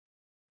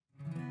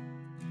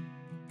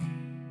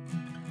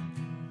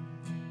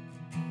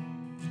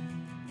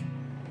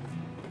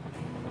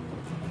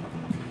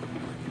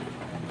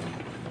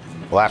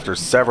Well, after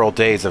several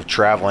days of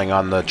traveling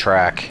on the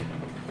track,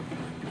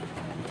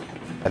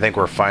 I think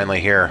we're finally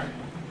here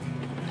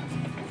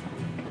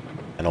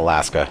in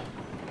Alaska.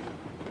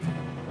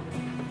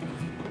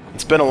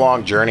 It's been a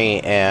long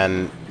journey,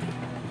 and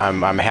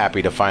I'm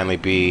happy to finally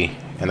be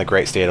in the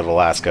great state of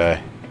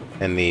Alaska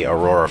in the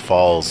Aurora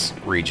Falls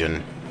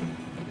region.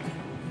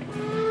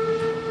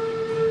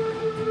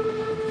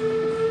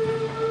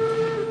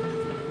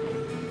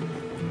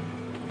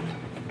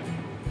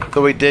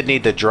 So we did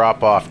need to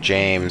drop off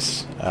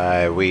James.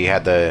 We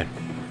had to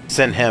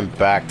send him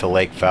back to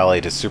Lake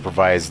Valley to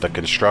supervise the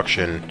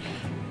construction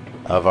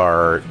of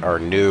our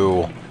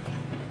new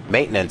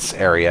maintenance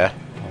area.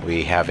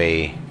 We're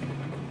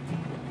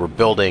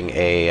building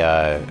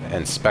a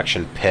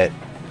inspection pit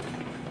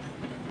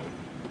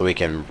so we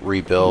can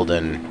rebuild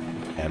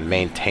and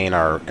maintain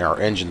our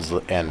engines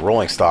and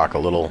rolling stock a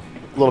little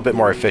bit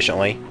more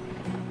efficiently.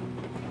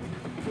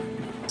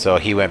 So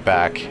he went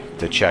back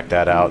to check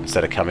that out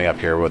instead of coming up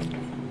here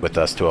with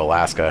us to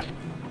Alaska.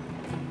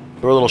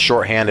 We're a little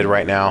short-handed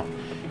right now.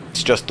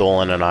 It's just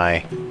Dolan and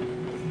I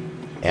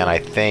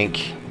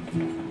think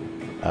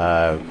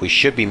we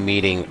should be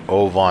meeting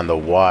Ovan the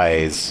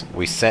Wise.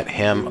 We sent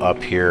him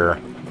up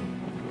here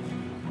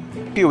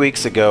a few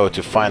weeks ago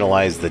to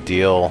finalize the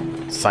deal,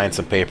 sign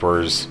some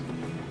papers,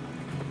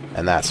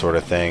 and that sort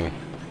of thing.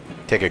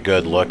 Take a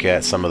good look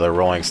at some of the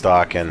rolling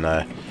stock and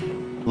the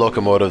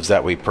locomotives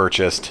that we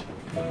purchased.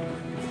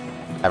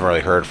 Haven't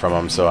really heard from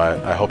him, so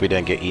I hope he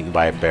didn't get eaten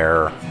by a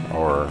bear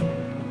or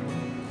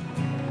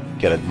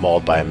get it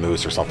mauled by a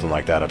moose or something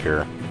like that up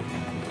here.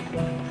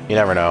 You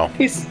never know.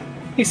 He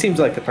seems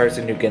like the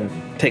person who can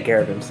take care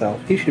of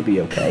himself. He should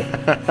be okay.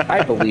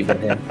 I believe in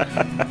him.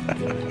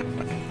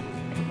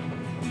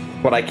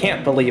 What I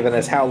can't believe in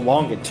is how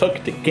long it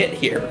took to get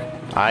here.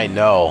 I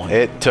know.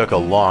 It took a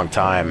long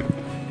time.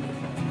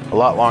 A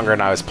lot longer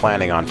than I was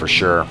planning on, for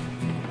sure.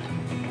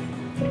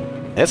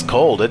 It's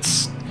cold.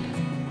 It's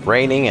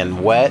raining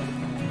and wet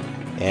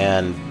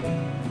and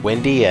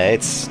windy. Yeah,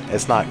 it's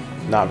not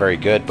very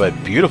good, but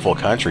beautiful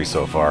country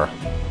so far.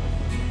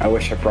 I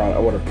wish I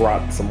would have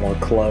brought some more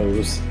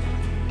clothes.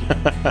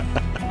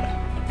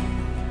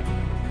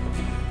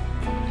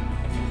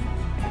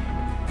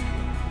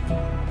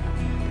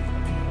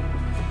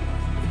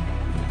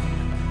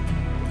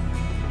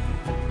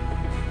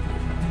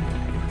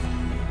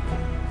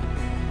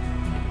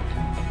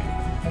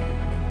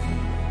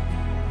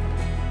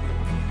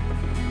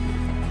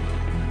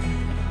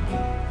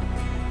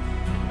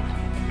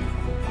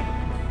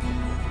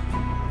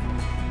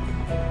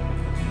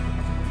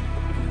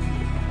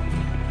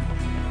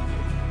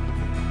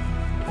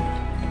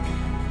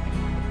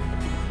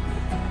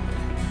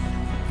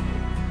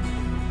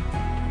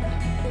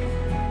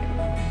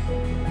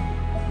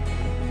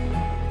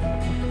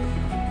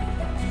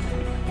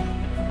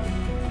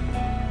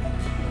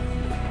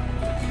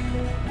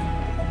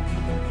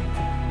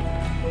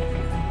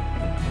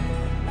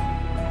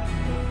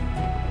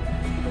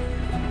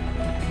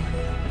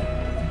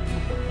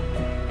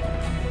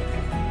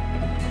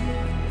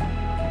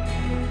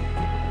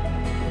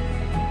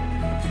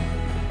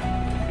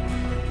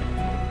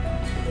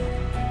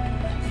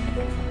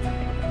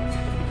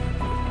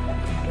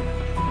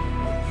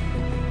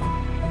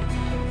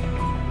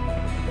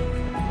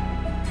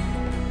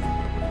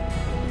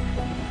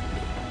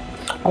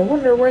 I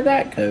wonder where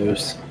that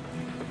goes.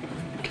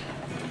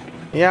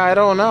 Yeah, I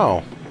don't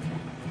know.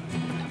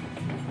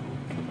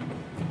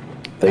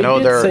 They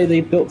did say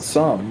they built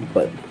some,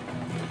 but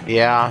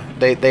yeah,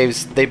 they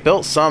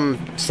built some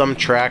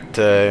track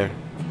to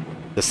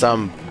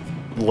some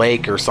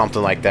lake or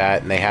something like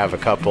that, and they have a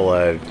couple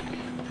of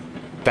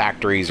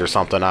factories or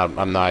something.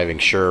 I'm not even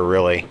sure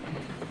really.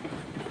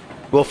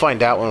 We'll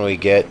find out when we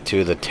get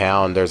to the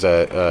town. There's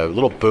a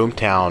little boom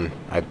town,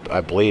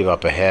 I believe,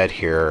 up ahead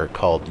here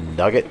called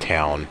Nugget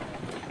Town.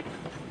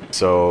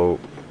 So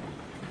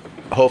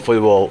hopefully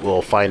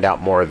we'll find out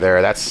more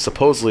there. That's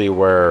supposedly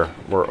where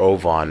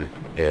Ovan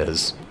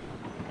is.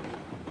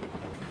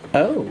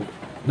 Oh,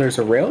 there's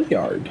a rail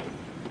yard.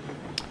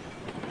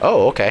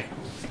 Oh, okay.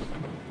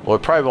 Well,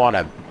 we probably want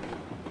to...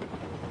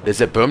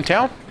 Is it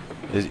Boomtown?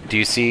 Do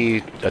you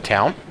see a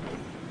town?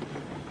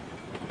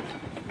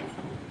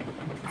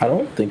 I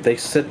don't think they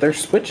set their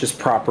switches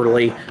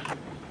properly.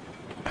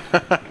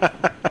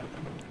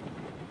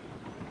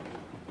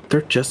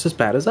 They're just as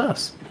bad as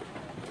us.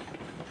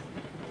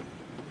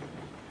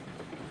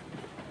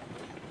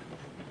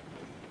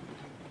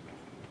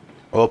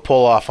 We'll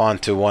pull off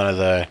onto one of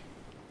the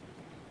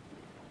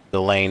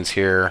lanes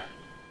here.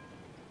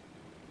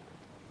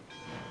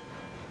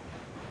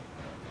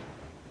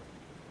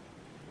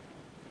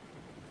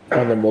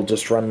 And then we'll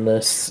just run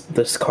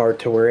this car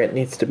to where it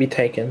needs to be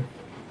taken.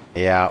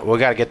 Yeah, we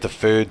gotta get the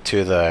food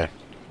to the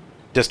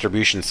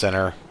distribution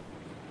center.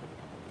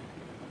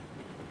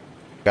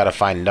 Gotta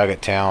find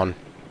Nugget Town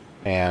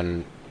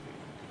and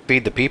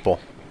feed the people.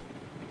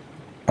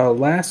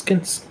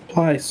 Alaskan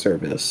Supply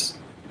Service.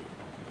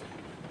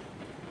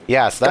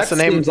 Yes, that's the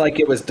name. Seems like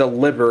it was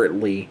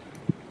deliberately.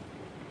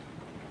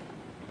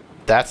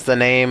 that's the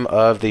name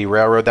of the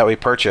railroad that we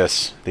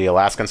purchased, the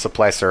Alaskan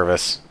Supply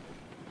Service.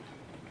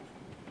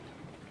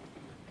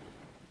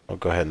 We'll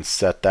go ahead and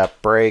set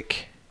that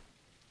brake.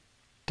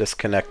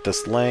 Disconnect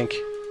this link.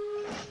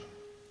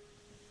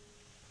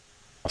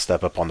 I'll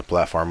step up on the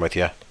platform with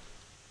you.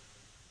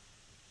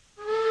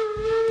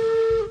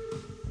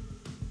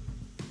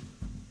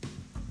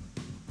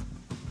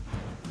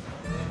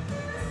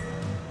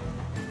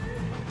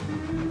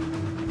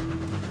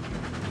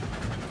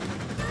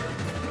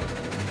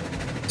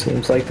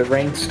 Seems like the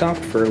rain stopped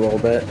for a little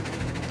bit.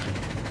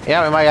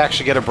 Yeah, we might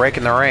actually get a break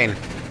in the rain.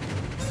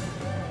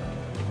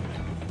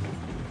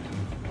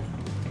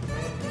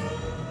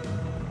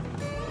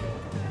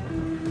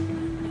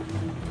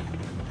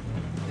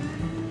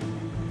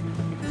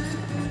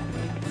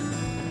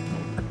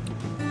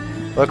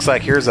 Looks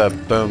like here's a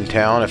boom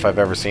town if I've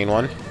ever seen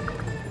one.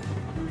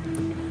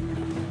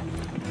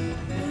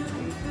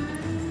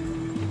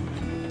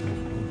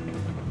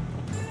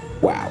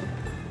 Wow.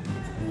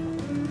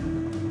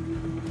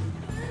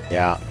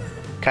 Yeah,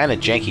 kind of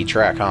janky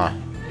track, huh?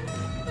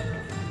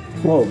 A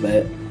little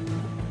bit.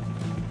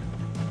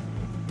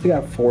 We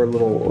got four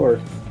little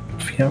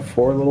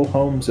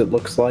homes, it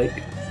looks like.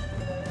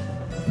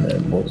 And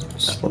then we'll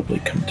slowly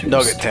come to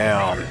Nugget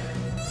Town.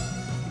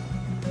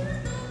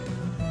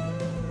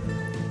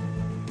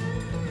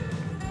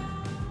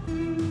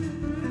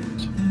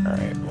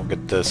 Alright, we'll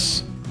get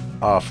this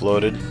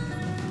offloaded.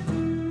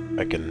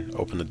 I can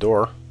open the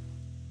door.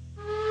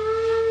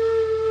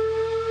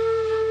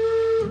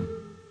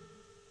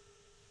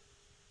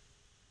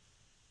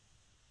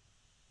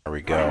 There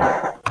we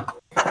go.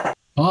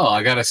 Oh,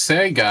 I gotta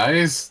say,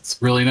 guys,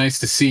 it's really nice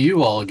to see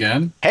you all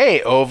again.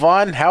 Hey,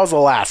 Ovon, how's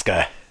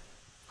Alaska?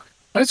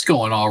 It's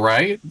going all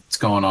right. It's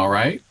going all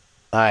right.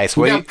 Nice.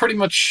 We got pretty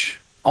much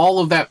all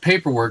of that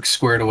paperwork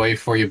squared away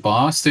for you,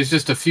 boss. There's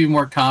just a few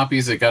more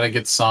copies that gotta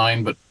get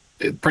signed, but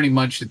pretty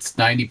much it's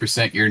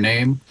 90% your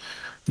name.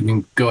 You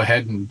can go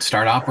ahead and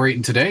start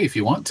operating today if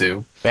you want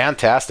to.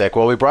 Fantastic.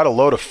 Well, we brought a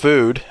load of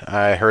food.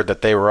 I heard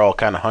that they were all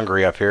kind of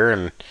hungry up here,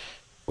 and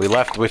we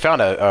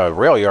found a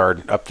rail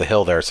yard up the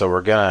hill there, so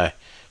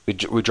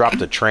we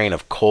dropped a train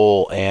of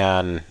coal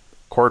and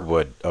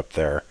cordwood up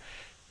there.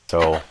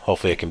 So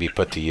hopefully it can be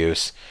put to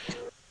use.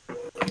 All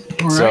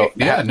right. So,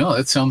 yeah, no,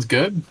 that sounds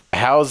good.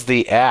 How's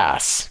the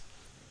ass?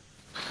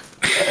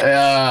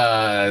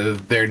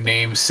 Their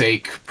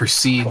namesake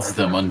precedes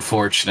them,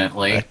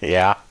 unfortunately.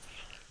 Yeah.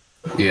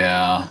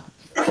 Yeah.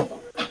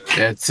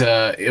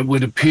 It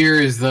would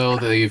appear as though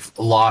they've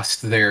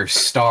lost their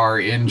star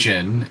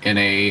engine in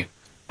a,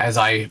 as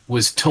I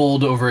was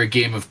told over a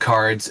game of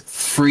cards,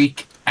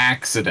 freak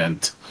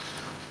accident.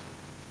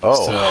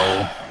 Oh.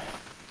 So,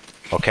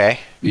 okay.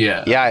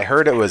 Yeah. Yeah, I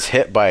heard it was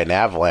hit by an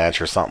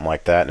avalanche or something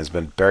like that and has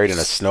been buried in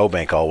a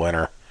snowbank all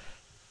winter.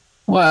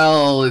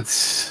 Well,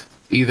 it's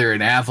either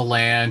an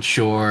avalanche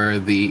or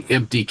the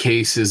empty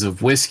cases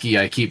of whiskey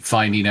I keep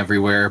finding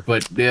everywhere,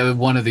 but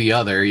one or the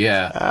other,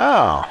 yeah.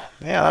 Oh,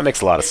 yeah, that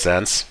makes a lot of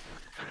sense.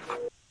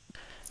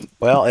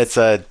 Well, it's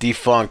a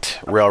defunct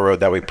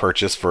railroad that we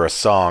purchased for a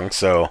song,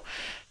 so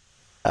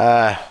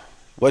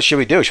what should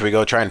we do? Should we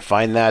go try and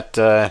find that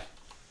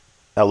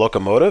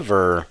locomotive,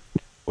 or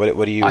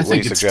what do you I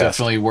think suggest? It's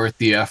definitely worth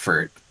the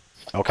effort.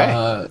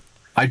 Okay.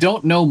 I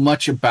don't know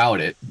much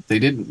about it. They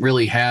didn't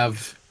really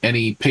have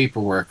any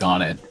paperwork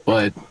on it,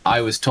 but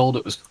I was told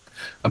it was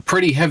a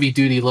pretty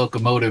heavy-duty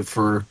locomotive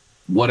for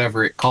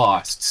whatever it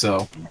cost,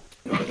 so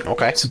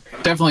okay. It's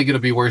definitely going to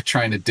be worth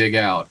trying to dig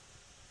out.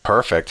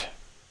 Perfect.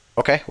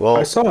 Okay, well...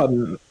 I saw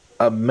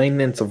a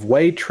maintenance of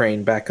way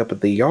train back up at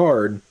the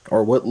yard,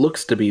 or what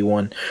looks to be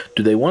one.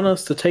 Do they want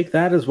us to take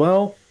that as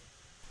well?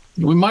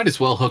 We might as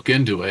well hook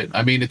into it.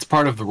 I mean, it's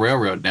part of the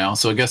railroad now,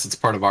 so I guess it's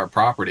part of our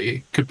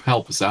property. Could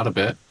help us out a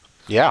bit.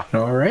 Yeah.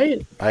 All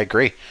right. I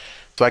agree.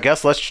 So I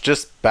guess let's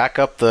just back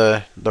up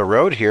the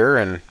road here,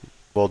 and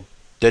we'll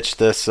ditch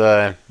this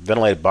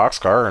ventilated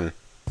boxcar and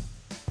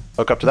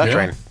hook up to that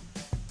train.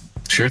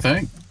 Sure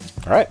thing.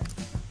 All right.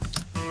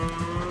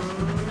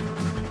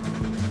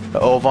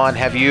 Ovon,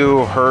 have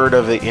you heard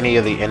of any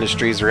of the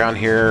industries around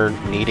here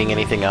needing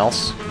anything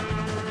else?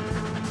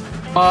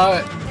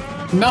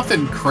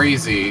 Nothing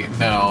crazy,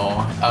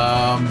 no.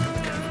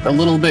 A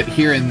little bit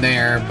here and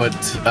there, but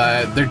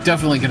they're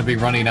definitely going to be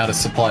running out of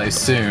supplies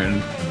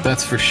soon.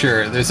 That's for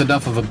sure. There's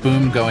enough of a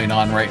boom going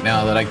on right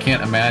now that I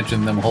can't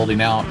imagine them holding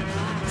out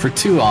for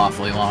too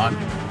awfully long.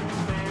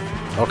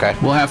 Okay.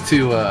 We'll have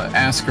to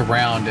ask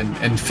around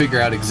and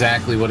figure out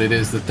exactly what it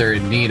is that they're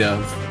in need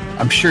of.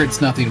 I'm sure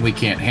it's nothing we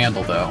can't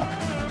handle, though.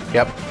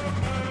 Yep.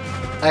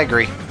 I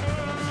agree.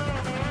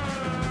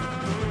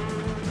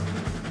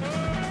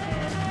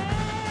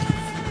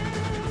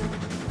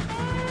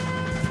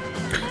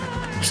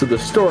 So the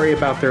story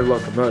about their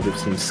locomotive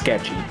seems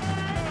sketchy.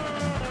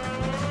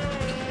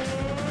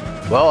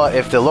 Well,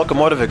 if the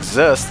locomotive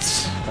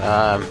exists,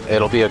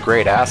 it'll be a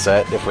great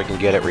asset if we can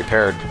get it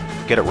repaired,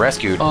 get it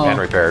rescued and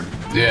repaired.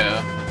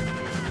 Yeah.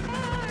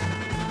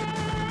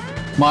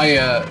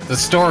 The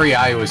story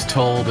I was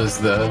told is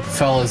the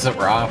fellas that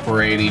were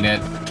operating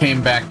it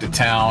came back to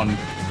town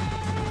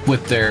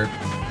with their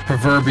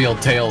proverbial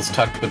tails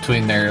tucked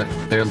between their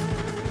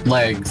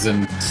legs,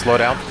 and Slow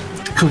down.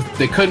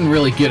 they couldn't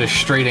really get a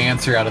straight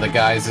answer out of the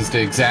guys as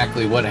to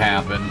exactly what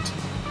happened.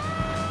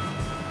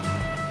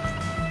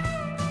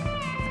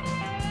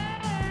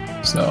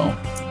 So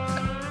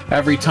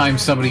every time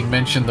somebody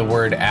mentioned the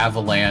word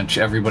avalanche,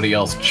 everybody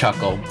else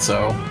chuckled,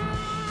 so...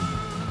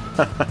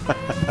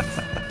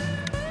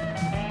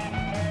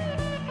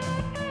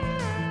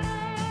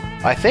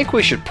 I think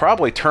we should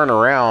probably turn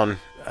around.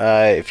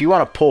 If you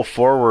want to pull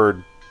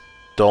forward,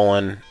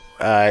 Dolan,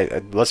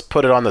 let's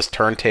put it on this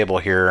turntable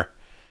here,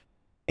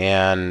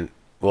 and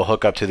we'll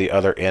hook up to the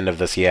other end of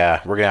this.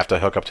 Yeah, we're gonna have to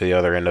hook up to the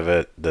other end of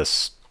it.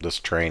 This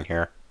train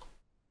here.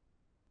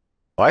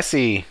 Oh, I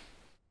see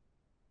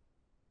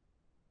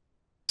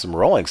some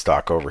rolling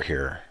stock over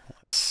here.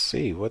 Let's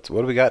see what do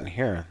we got in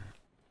here.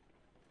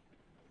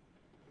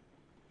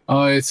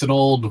 Oh, it's an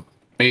old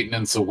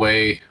maintenance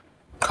away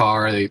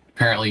car. They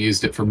apparently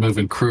used it for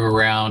moving crew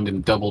around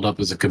and doubled up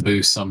as a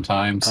caboose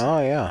sometimes. Oh,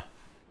 yeah.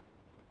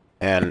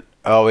 And,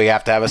 oh, we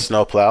have to have a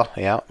snowplow.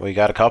 Yeah, we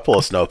got a couple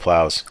of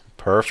snowplows.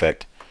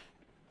 Perfect.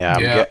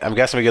 Yeah, I'm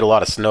guessing we get a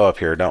lot of snow up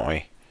here, don't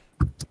we?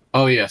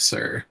 Oh, yes,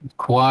 sir.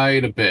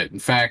 Quite a bit. In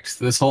fact,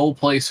 this whole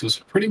place was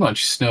pretty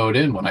much snowed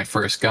in when I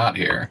first got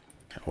here.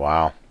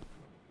 Wow.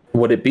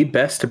 Would it be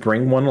best to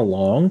bring one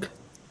along?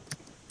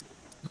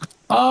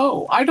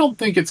 Oh, I don't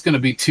think it's going to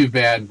be too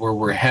bad where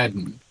we're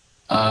heading.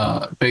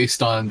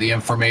 Based on the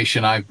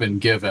information I've been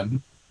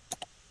given.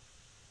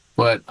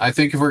 But I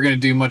think if we're going to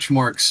do much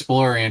more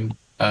exploring,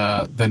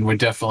 then we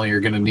definitely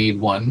are going to need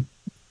one.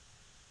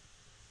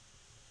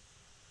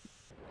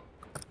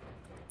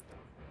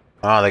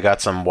 Oh, they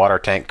got some water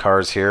tank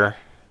cars here.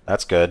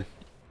 That's good.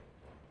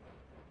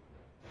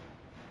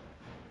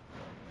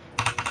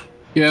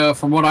 Yeah,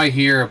 from what I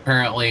hear,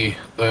 apparently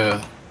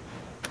the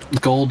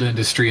gold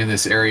industry in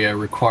this area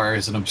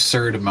requires an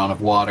absurd amount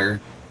of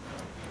water.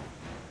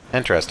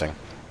 Interesting.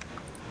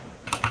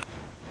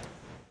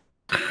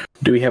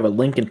 Do we have a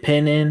link and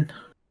pin in?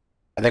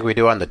 I think we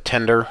do on the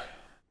tender.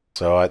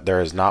 So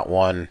there is not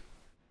one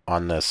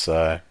on this,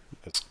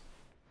 this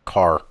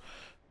car.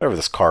 Whatever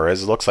this car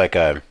is. It looks like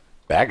a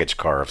baggage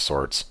car of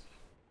sorts.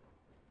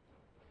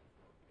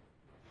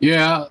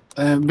 Yeah,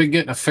 I've been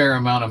getting a fair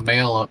amount of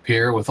mail up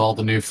here with all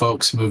the new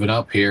folks moving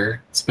up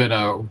here. It's been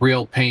a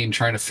real pain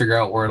trying to figure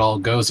out where it all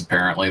goes,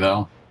 apparently,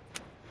 though.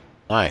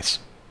 Nice.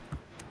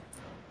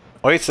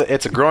 Well,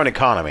 it's a growing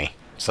economy,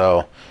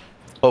 so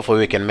hopefully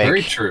we can make...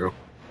 Very true.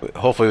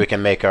 Hopefully we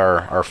can make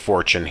our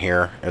fortune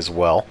here as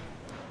well.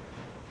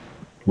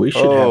 We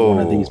should have one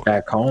of these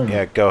back home.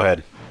 Yeah, go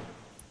ahead.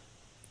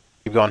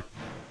 Keep going.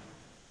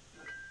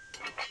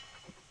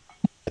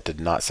 It did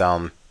not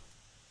sound...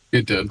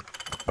 It did.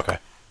 Okay.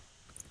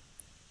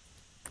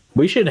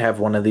 We should have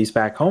one of these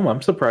back home.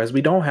 I'm surprised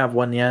we don't have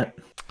one yet.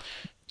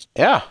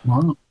 Yeah.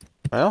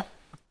 Well,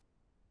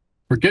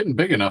 we're getting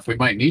big enough. We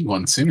might need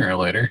one sooner or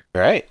later.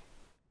 Right.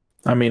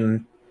 I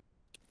mean,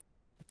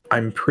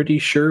 I'm pretty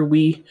sure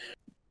we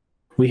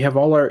have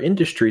all our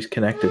industries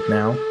connected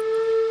now.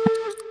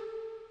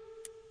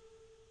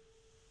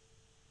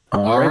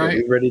 All right.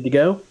 Are we ready to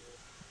go?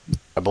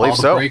 I believe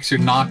so. All the brakes are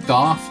knocked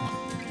off.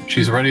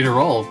 She's ready to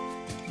roll.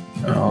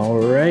 All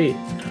right.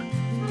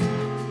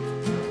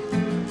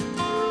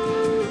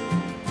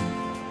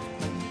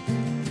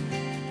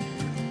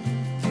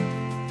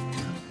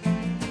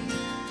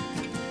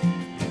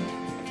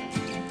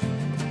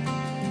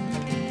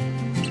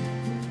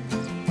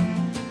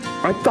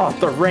 I thought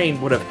the rain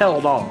would have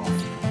held off.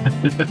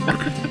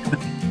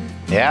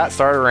 Yeah, it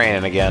started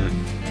raining again.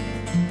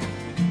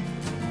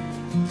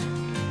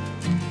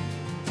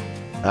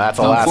 That's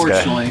Alaska.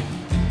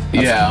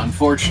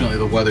 Unfortunately,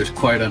 the weather's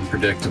quite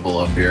unpredictable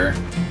up here.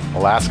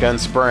 Alaska in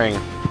spring.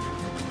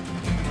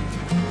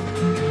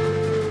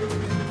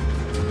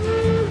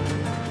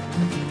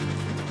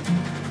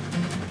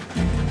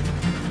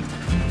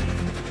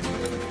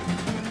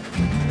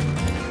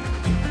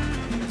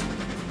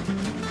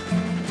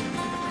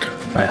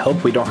 I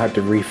hope we don't have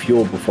to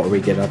refuel before we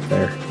get up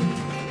there.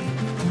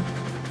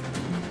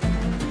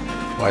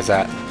 Why's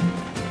that?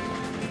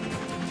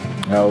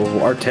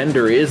 Oh, our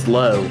tender is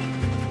low.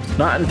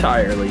 Not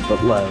entirely,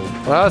 but low.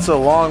 Well, it's a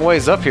long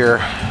ways up here.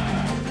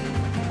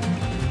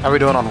 How are we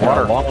doing on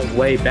water? A long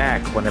way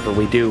back whenever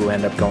we do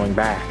end up going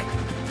back.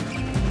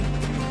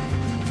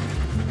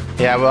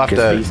 Yeah, we'll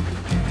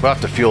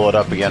have to fuel it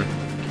up again.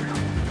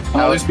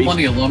 There's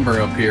plenty of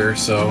lumber up here,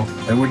 so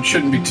it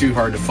shouldn't be too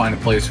hard to find a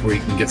place where you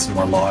can get some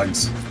more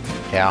logs.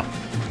 Yeah.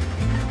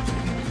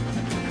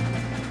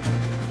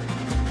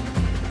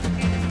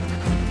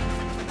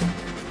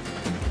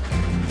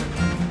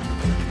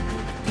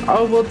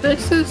 Oh, well,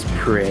 this is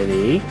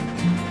pretty.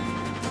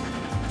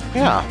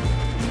 Yeah.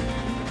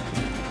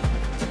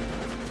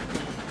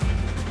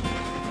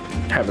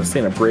 Haven't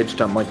seen a bridge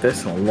done like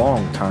this in a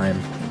long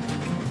time.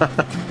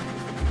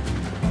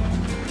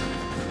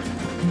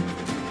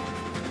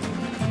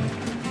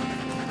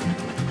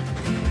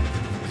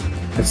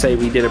 I'd say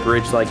we did a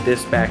bridge like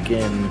this back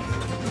in...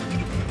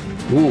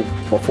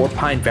 before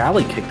Pine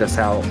Valley kicked us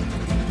out.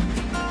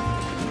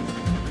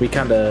 We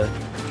kind of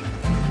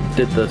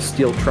did the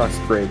steel truss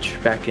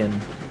bridge back in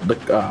the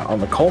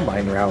on the coal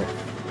mine route.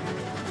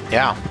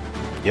 Yeah.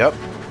 Yep.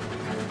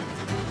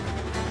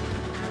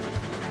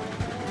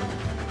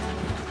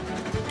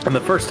 And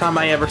the first time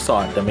I ever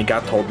saw it, then we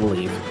got told to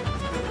leave.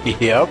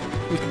 Yep.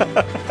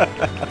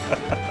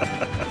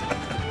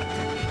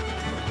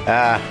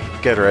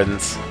 Good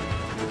riddance.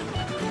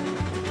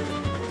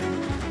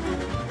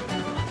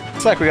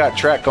 Looks like we got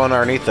track going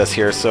underneath us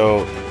here,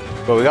 so...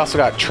 But we also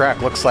got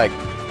track, looks like,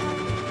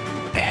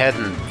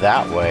 heading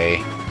that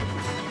way.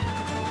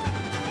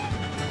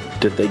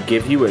 Did they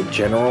give you a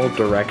general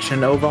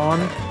direction, Ovan?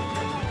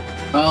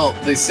 Well,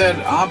 they said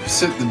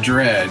opposite the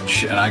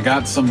dredge, and I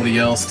got somebody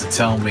else to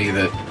tell me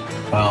that,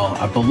 well,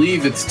 I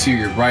believe it's to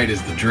your right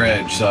is the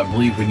dredge, so I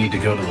believe we need to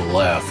go to the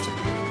left.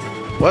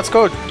 Let's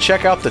go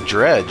check out the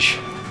dredge.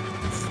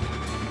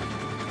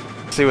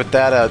 See what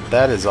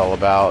that is all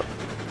about.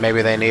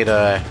 Maybe they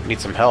need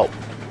some help.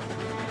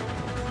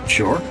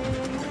 Sure.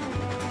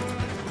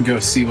 Go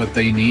see what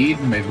they need.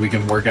 Maybe we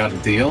can work out a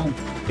deal.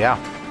 Yeah.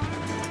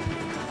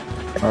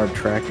 Our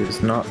track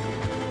is not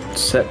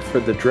set for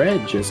the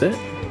dredge, is it?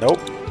 Nope.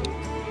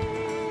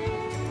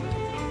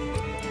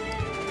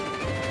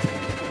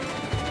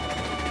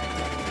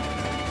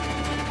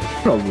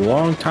 It's been a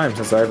long time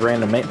since I've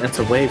ran a maintenance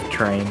of wave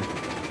train.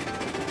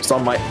 It's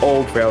on my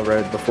old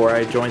railroad before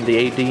I joined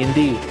the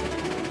AD&D.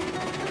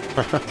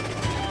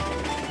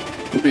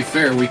 To be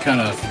fair, we kind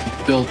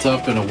of built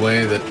up in a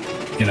way that,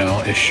 you know,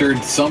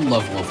 assured some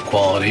level of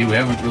quality. We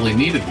haven't really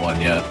needed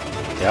one yet.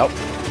 Yep.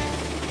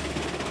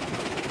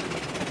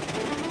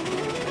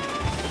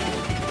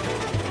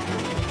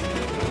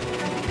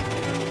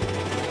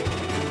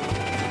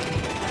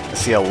 I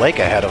see a lake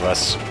ahead of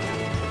us.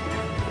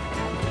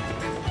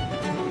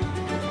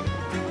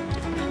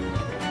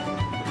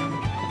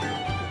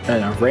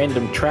 And a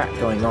random track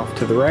going off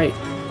to the right.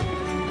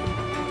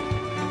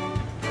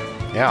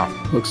 Yeah.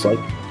 Looks like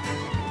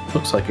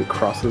it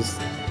crosses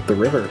the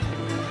river.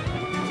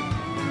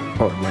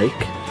 Or lake.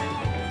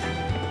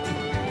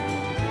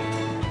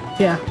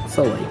 Yeah, it's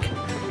a lake.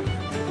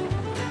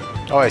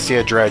 Oh, I see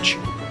a dredge.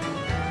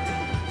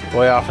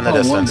 Way off in the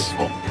distance.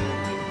 Wonderful.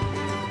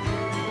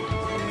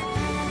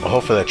 Well,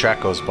 hopefully the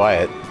track goes by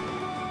it.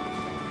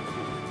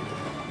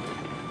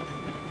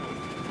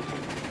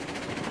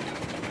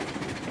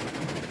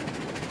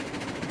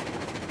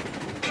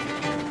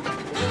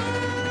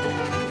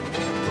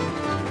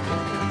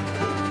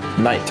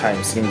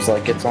 Nighttime seems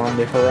like it's on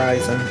the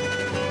horizon.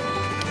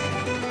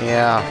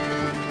 Yeah.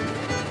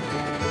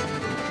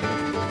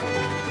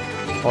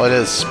 Well, it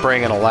is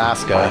spring in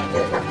Alaska.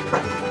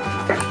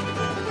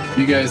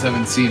 You guys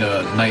haven't seen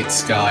a night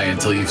sky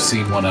until you've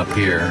seen one up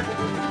here.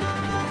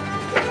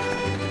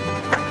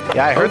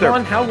 Yeah, I heard there.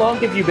 How long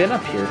have you been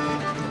up here?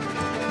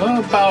 Well,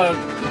 about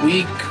a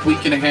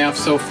week and a half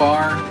so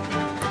far.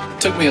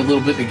 Took me a little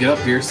bit to get up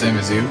here, same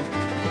as you.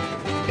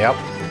 Yep.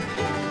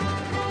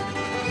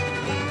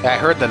 I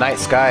heard the night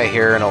sky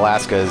here in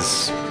Alaska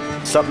is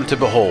something to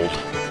behold.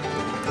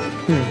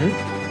 Mm-hmm.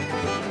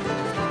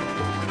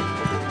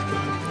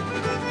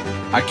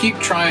 I keep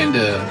trying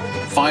to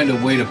find a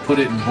way to put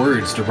it in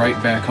words to write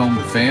back home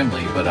to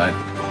family, but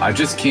I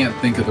just can't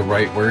think of the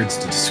right words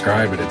to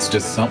describe it. It's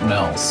just something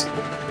else.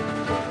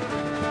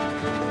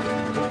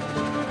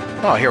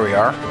 Oh, here we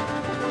are.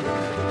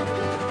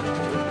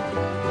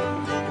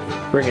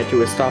 Bring it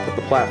to a stop at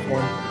the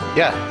platform.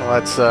 Yeah,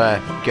 let's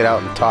get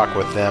out and talk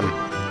with them.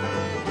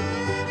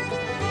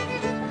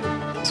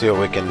 See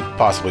what we can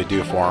possibly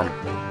do for them.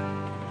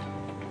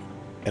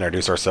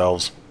 Introduce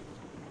ourselves.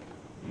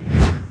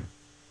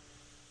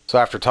 So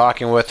after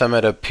talking with them,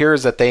 it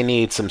appears that they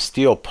need some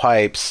steel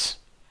pipes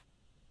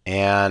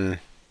and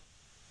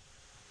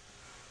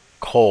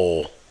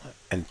coal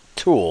and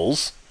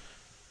tools.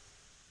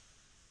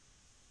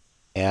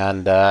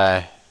 And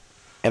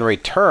in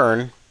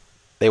return,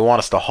 they want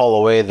us to haul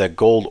away the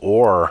gold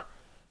ore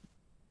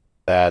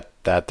that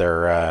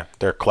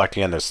they're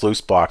collecting in their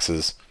sluice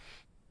boxes.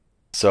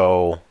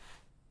 So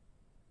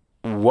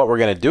what we're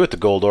going to do with the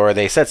gold ore,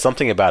 they said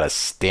something about a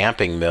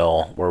stamping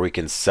mill where we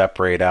can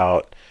separate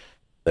out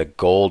the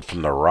gold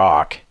from the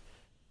rock.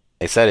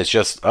 They said it's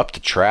just up the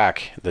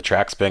track. The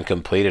track's been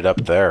completed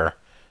up there.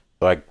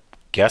 So I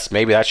guess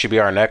maybe that should be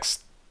our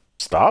next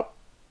stop.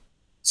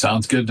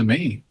 Sounds good to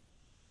me.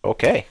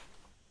 Okay.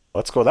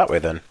 Let's go that way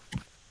then.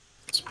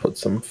 Let's put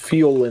some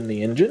fuel in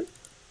the engine.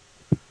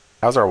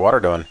 How's our water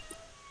doing?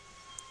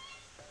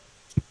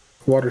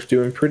 Water's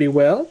doing pretty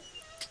well.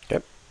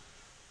 Yep.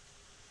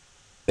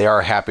 They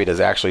are happy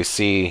to actually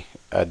see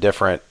a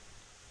different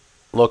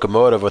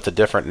locomotive with a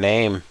different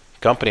name,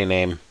 company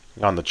name,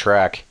 on the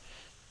track.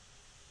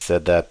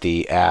 Said that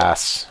the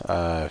ass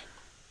kind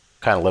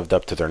of lived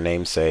up to their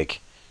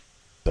namesake.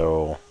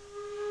 So...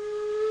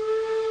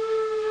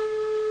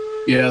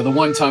 Yeah, the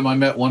one time I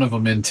met one of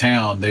them in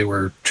town, they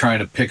were trying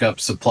to pick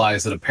up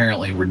supplies that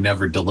apparently were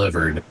never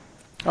delivered.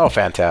 Oh,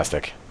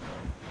 fantastic.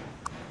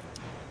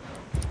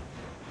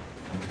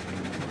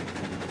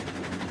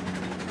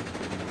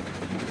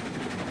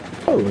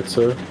 Oh,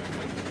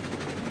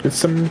 it's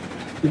some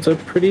It's a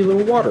pretty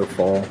little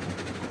waterfall.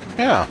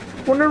 Yeah.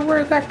 Wonder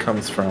where that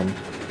comes from.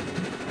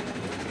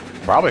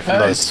 Probably from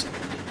those...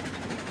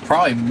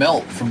 Probably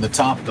melt from the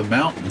top of the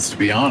mountains, to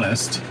be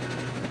honest.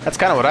 That's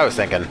kind of what I was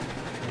thinking.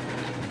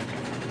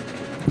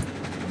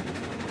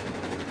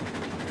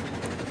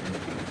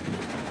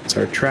 Is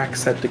our track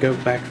set to go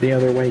back the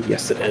other way?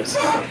 Yes, it is.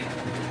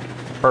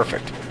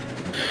 Perfect.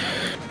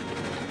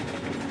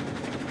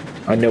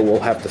 I know we'll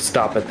have to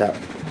stop at that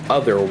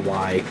other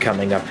Y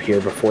coming up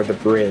here before the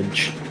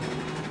bridge.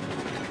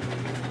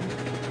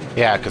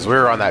 Yeah, because we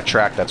were on that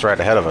track that's right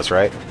ahead of us,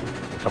 right?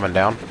 Coming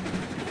down?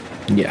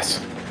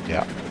 Yes.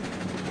 Yeah.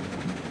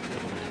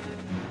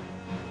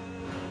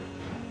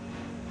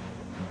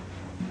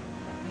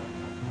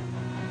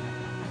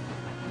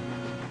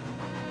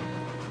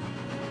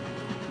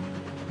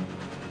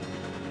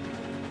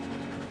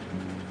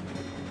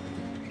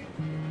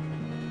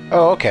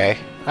 Oh, okay.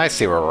 I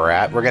see where we're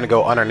at. We're going to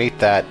go underneath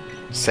that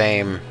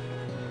same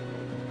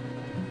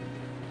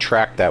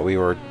track that we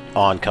were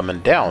on coming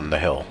down the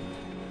hill.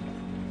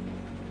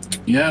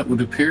 Yeah, it would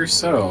appear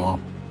so.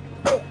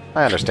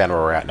 I understand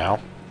where we're at now.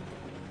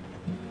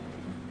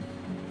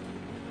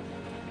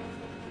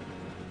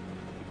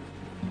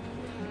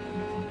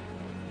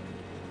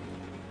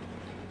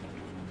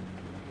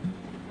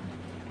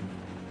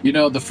 You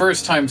know, the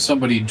first time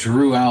somebody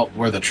drew out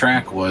where the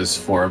track was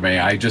for me,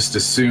 I just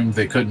assumed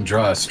they couldn't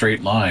draw a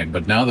straight line.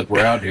 But now that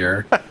we're out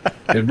here,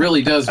 it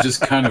really does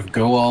just kind of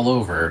go all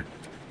over.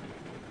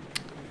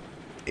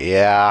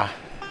 Yeah.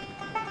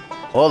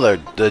 Well,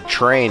 the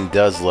train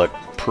does look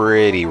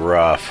pretty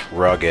rough,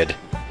 rugged.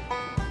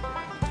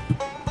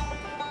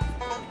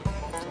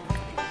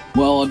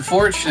 Well,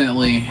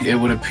 unfortunately, it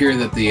would appear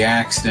that the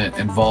accident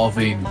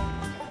involving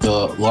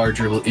the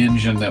larger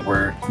engine that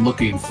we're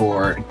looking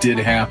for did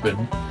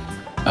happen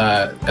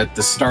at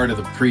the start of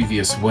the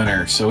previous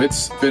winter. So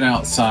it's been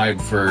outside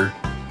for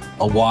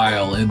a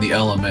while in the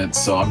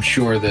elements, so I'm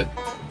sure that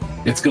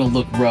it's going to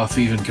look rough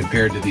even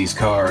compared to these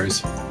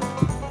cars.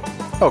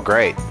 Oh,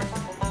 great.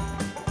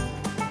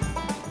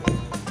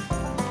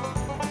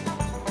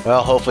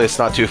 Well, hopefully it's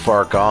not too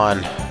far gone.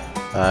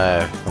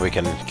 We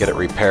can get it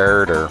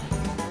repaired or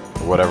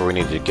whatever we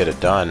need to get it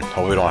done.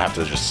 Hopefully we don't have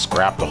to just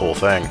scrap the whole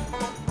thing.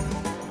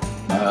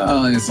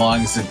 As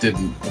long as it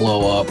didn't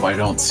blow up, I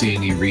don't see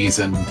any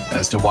reason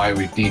as to why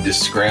we'd need to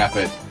scrap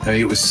it. I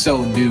mean, it was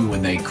so new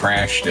when they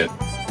crashed it.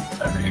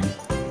 I mean...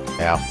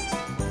 Yeah.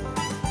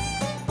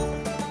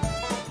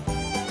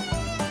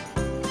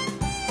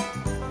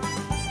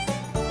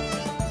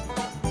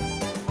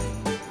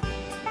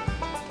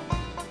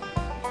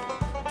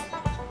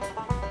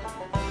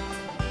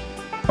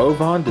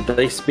 Ovan, did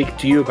they speak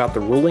to you about the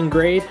ruling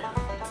grade?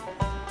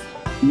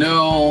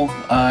 No,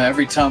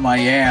 every time I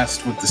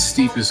asked what the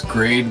steepest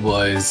grade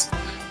was,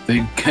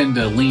 they'd kind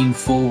of lean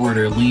forward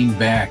or lean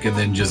back and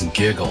then just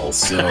giggle,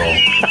 so...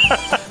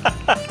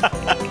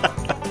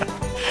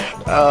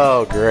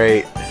 Oh,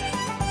 great.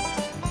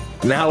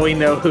 Now we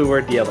know who we're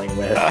dealing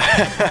with.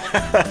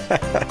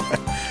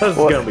 This is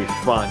gonna be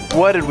fun.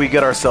 What did we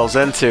get ourselves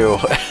into?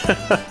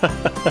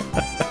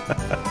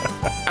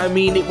 I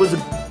mean, it was...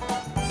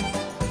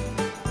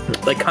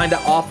 They kind of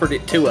offered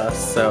it to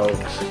us, so...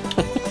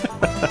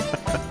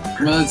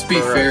 Well, let's be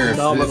fair.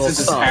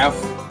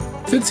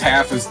 If it's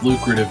half as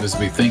lucrative as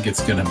we think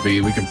it's going to be,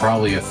 we can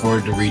probably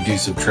afford to redo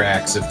some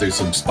tracks if there's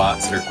some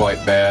spots that are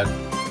quite bad.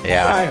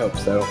 Yeah. I hope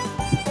so.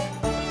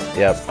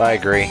 Yep, I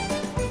agree.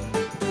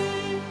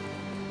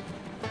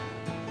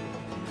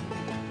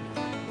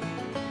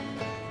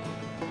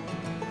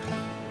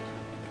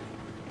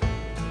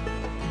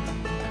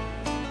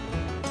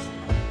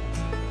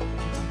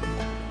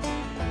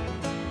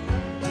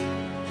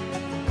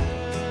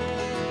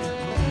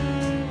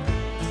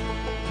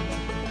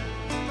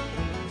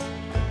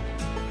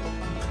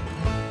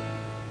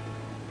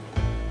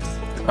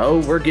 Oh,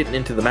 we're getting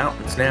into the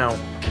mountains now.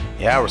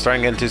 Yeah, we're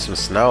starting to get into some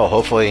snow.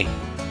 Hopefully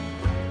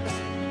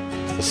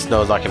the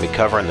snow's not going to be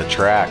covering the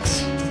tracks.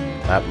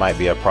 That might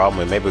be a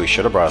problem. Maybe we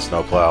should have brought a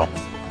snowplow.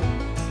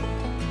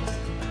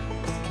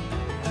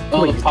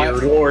 Oh, Please, dear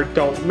Lord,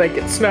 don't make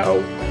it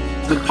snow.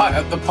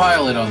 The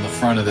pilot on the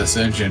front of this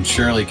engine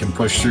surely can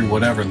push through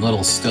whatever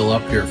little's still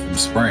up here from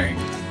spring.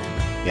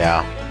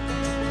 Yeah.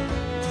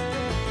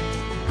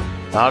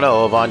 I don't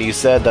know, Ovan, you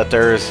said that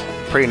there's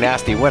pretty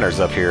nasty winters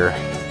up here.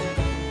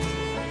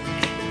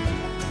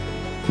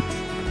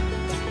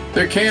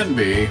 There can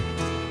be.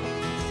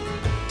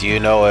 Do you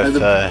know if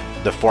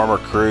the former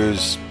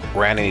crews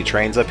ran any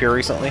trains up here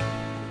recently?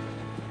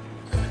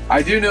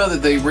 I do know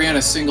that they ran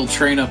a single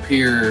train up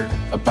here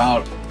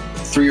about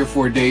 3 or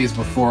 4 days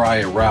before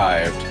I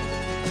arrived.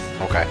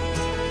 Okay.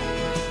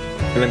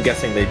 And I'm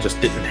guessing they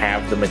just didn't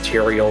have the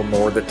material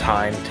nor the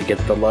time to get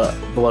the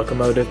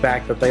locomotive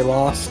back that they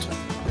lost.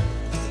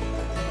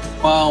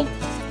 Well,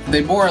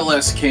 they more or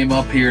less came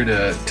up here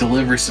to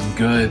deliver some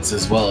goods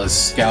as well as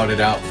scout it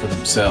out for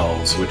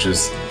themselves, which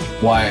is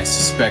why I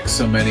suspect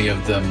so many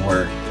of them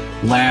were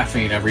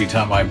laughing every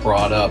time I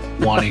brought up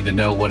wanting to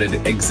know what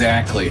had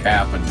exactly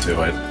happened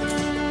to it.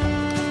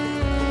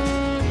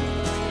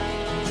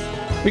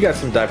 We got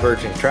some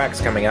diverging tracks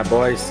coming up,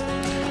 boys.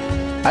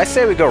 I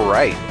say we go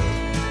right.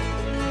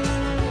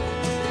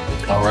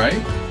 All right.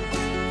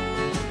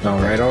 All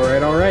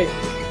right.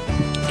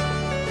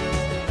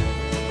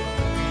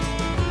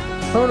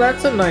 Oh,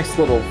 that's a nice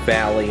little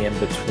valley in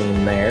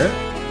between there.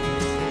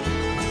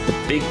 The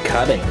big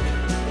cutting.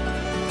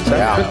 Is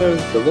that for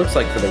the, it looks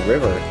like for the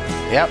river.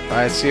 Yep,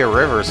 I see a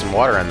river, some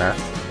water in there.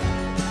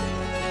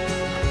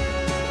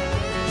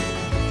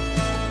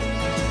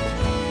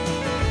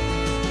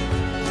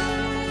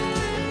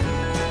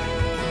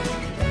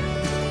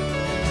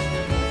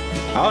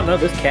 I don't know,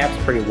 this cab's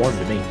pretty warm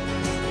to me.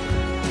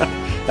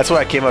 That's why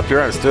I came up here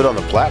and stood on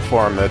the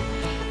platform. That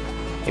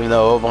even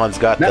though Ovan's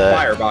got that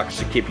firebox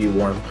should keep you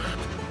warm.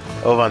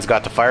 Ovan's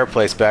got the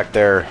fireplace back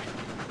there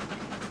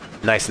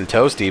nice and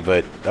toasty,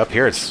 but up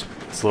here it's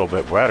a little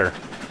bit wetter.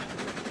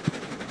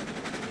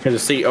 You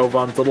just see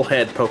Ovan's little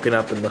head poking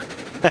up in the...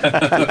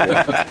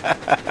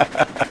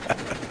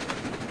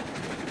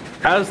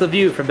 How's the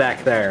view from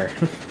back there?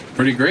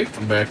 Pretty great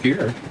from back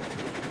here.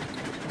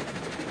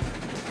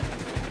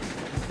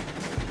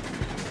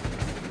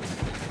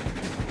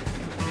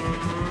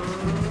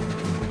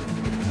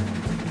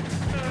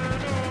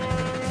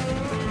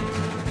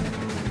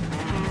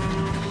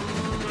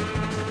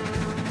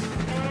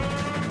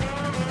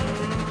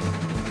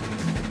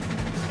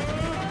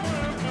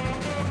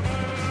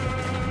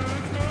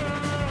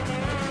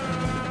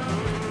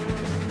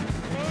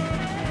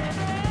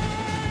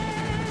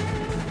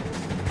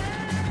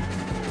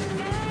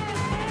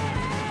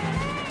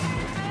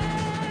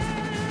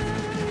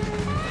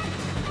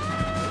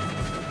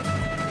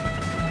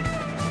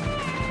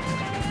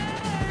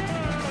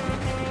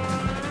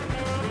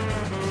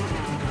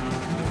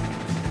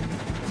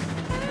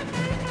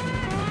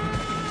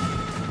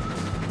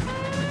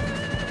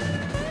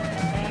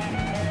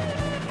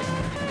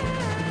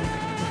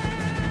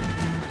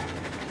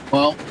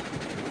 Well,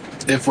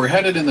 if we're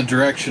headed in the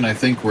direction I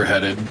think we're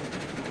headed,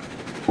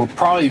 we're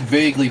probably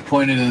vaguely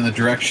pointed in the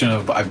direction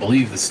of, I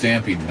believe, the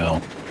stamping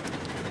mill.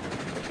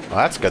 Well,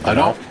 that's good to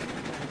know.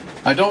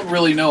 I don't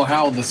really know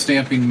how the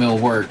stamping mill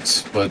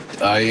works, but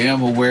I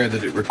am aware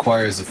that it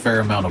requires a fair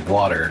amount of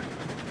water.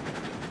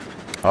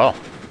 Oh.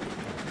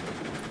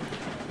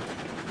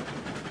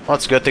 Well,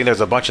 it's a good thing there's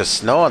a bunch of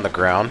snow on the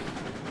ground.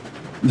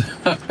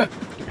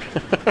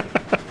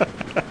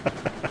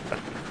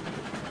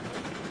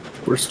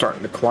 We're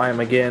starting to climb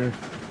again.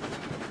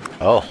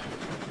 Oh.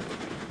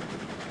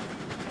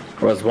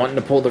 I was wanting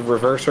to pull the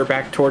reverser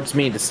back towards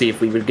me to see if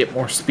we would get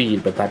more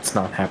speed, but that's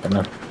not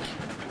happening.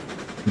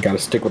 We gotta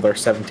stick with our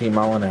 17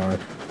 mile an hour.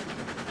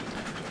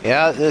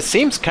 Yeah, it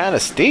seems kind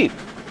of steep.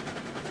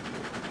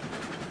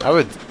 I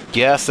would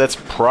guess that's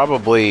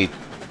probably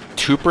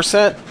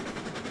 2%.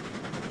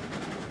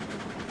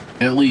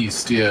 At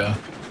least, yeah.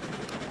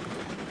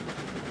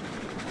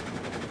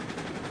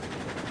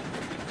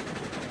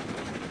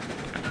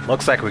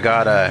 Looks like we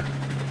got a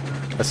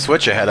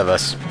switch ahead of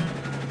us.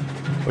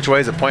 Which way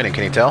is it pointing?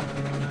 Can you tell?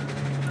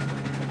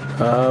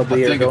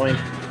 We are going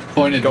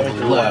pointed to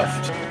the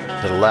left.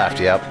 To the left,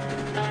 yep.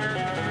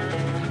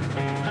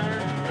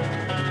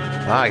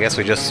 Ah, I guess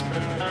we just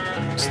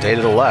stay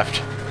to the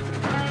left.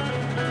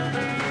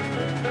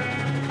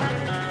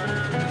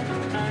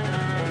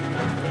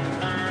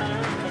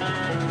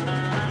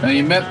 Now,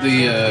 you met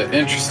the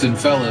interesting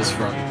fellas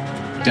from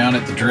down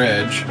at the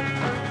dredge.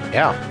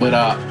 Yeah. But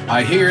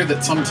I hear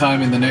that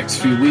sometime in the next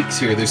few weeks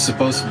here, there's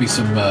supposed to be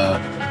some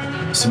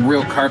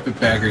real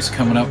carpetbaggers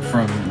coming up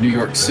from New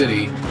York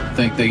City.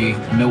 Think they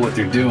know what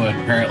they're doing.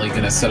 Apparently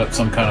going to set up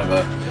some kind of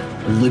a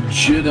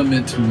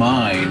legitimate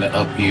mine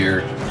up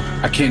here.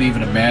 I can't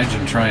even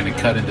imagine trying to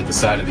cut into the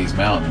side of these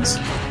mountains.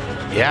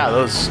 Yeah,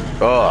 those...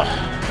 Oh.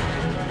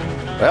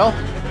 Well,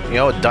 you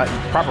know,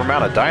 proper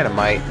amount of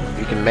dynamite,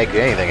 you can make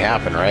anything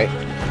happen, right?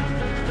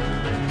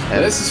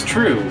 And this is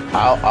true.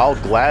 I'll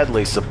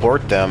gladly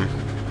support them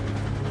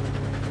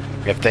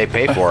if they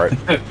pay for it.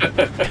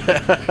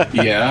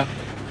 Yeah.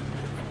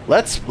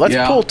 Let's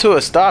pull to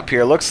a stop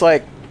here. Looks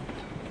like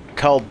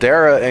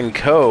Caldera and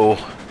Co.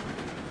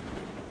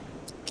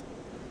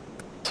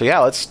 So yeah,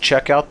 let's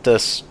check out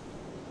this.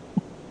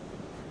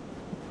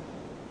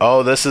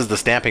 Oh, this is the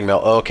stamping mill.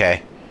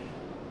 Okay.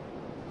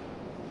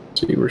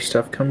 See where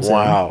stuff comes in.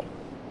 Wow.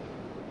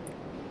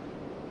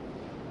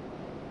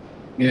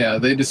 Yeah,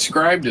 they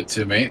described it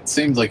to me. It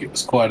seemed like it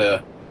was quite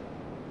a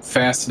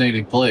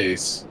fascinating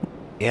place.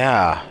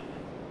 Yeah.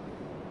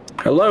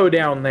 Hello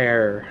down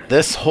there.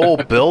 This whole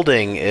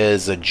building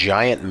is a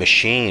giant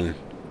machine.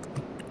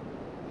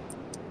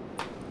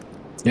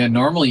 Yeah,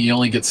 normally you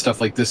only get stuff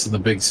like this in the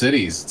big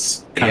cities.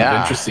 It's kind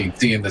of interesting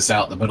seeing this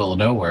out in the middle of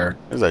nowhere.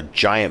 There's a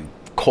giant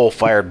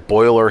coal-fired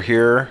boiler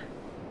here.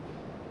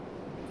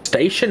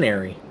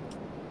 Stationary.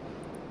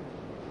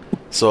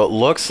 So it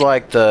looks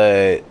like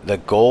the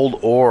gold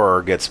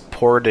ore gets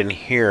poured in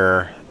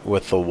here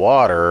with the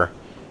water.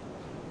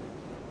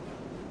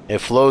 It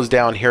flows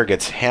down here,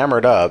 gets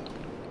hammered up,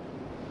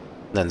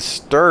 then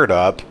stirred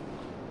up.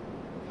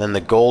 Then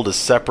the gold is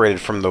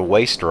separated from the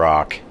waste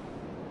rock.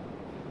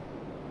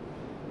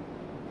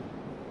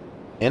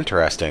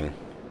 Interesting.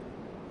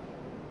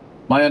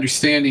 My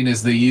understanding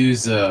is they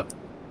use the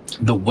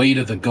weight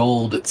of the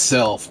gold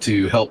itself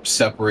to help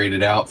separate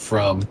it out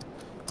from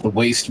the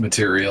waste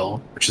material,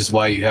 which is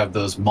why you have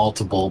those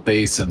multiple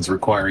basins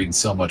requiring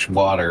so much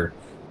water.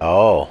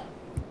 Oh.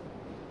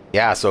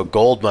 Yeah, so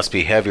gold must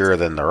be heavier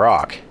than the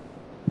rock.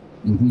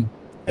 Mm-hmm.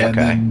 And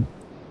Okay. then,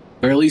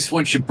 or at least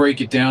once you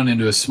break it down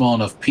into a small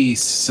enough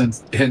piece,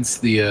 hence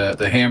the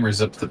hammers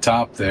up the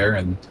top there.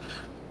 And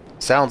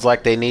sounds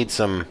like they need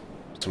some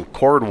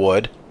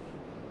cordwood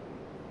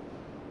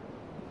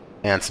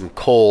and some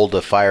coal to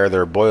fire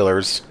their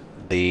boilers,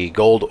 the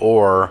gold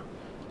ore,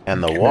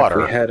 and the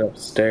water. If we head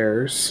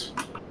upstairs,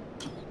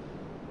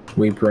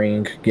 we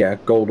bring,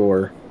 gold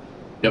ore.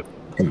 Yep.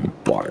 And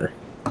water.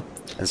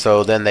 And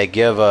so then they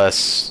give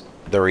us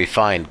the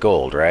refined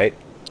gold, right?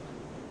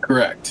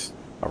 correct.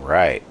 All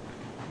right.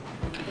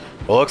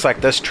 Well, it looks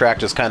like this track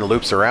just kind of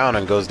loops around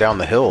and goes down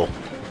the hill.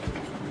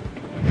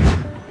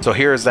 So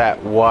here's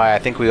that Y. I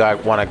think we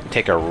want to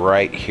take a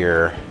right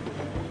here.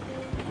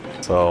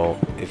 So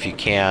if you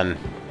can,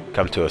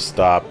 come to a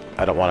stop.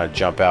 I don't want to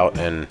jump out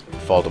and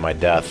fall to my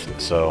death,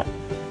 so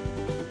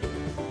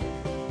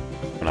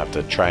I'm gonna have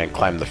to try and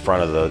climb the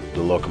front of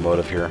the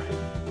locomotive here.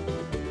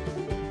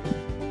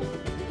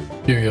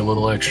 Give you a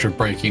little extra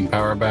braking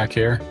power back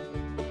here.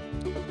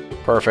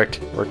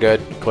 Perfect. We're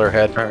good. Clear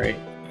ahead. All right.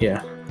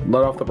 Yeah.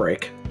 Let off the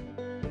brake.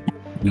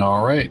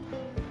 All right.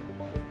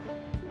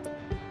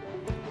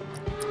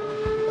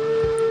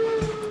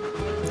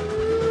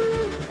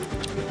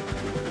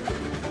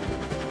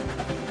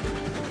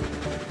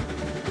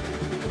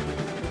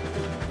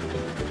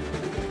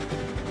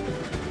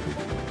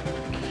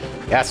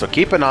 Yeah, so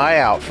keep an eye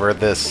out for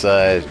this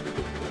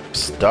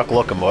stuck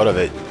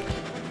locomotive.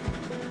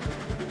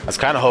 I was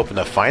kind of hoping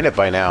to find it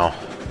by now.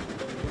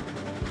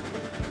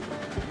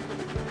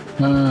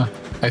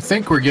 I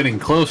think we're getting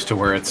close to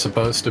where it's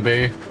supposed to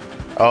be.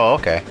 Oh,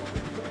 okay.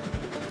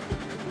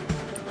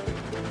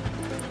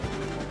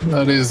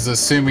 That is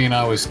assuming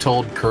I was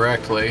told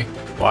correctly.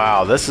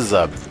 Wow, this is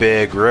a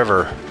big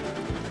river.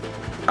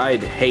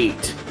 I'd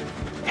hate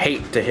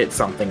to hit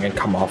something and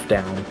come off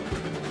down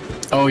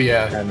Oh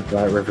yeah, down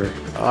that river.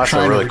 Oh, that's a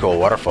Trying to really cool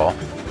waterfall.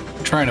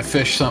 trying to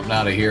fish something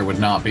out of here would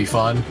not be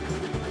fun.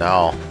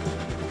 No.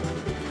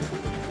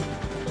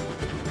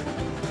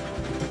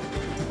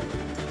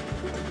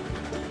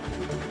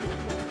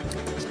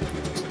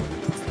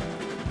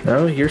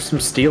 Oh, here's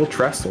some steel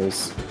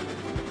trestles.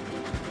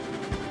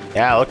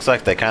 Yeah, it looks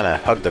like they kind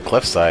of hugged the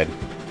cliffside.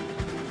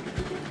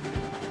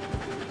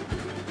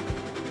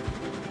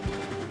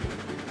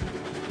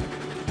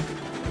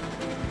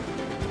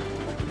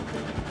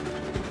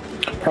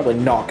 Probably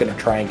not gonna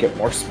try and get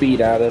more speed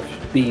out of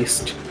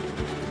Beast.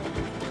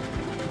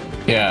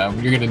 Yeah,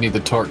 you're gonna need the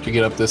torque to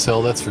get up this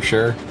hill, that's for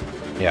sure.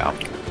 Yeah.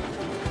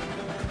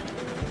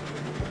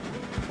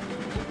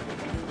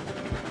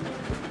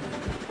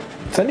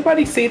 Does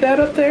anybody see that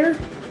up there?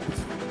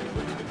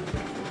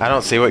 I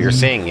don't see what you're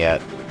seeing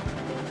yet.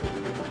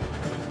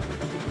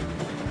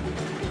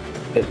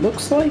 It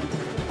looks like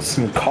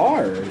some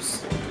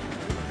cars.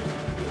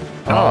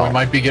 Oh, we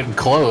might be getting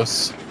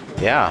close.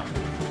 Yeah.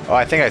 Oh,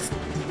 I think I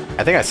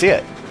see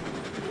it.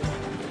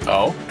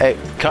 Oh? Hey,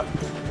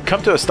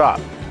 come to a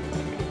stop.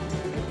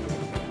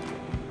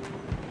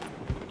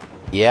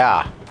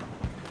 Yeah.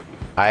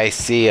 I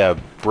see a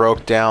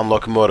broke down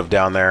locomotive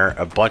down there,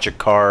 a bunch of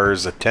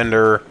cars, a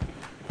tender.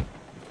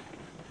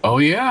 Oh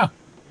yeah.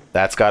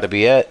 That's got to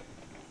be it.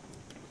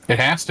 It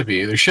has to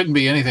be. There shouldn't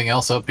be anything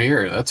else up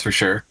here, that's for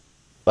sure.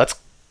 Let's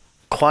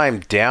climb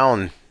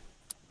down.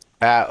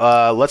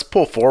 Let's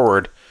pull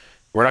forward.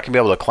 We're not going to be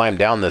able to climb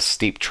down this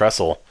steep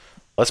trestle.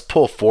 Let's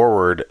pull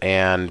forward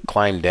and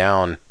climb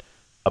down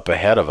up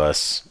ahead of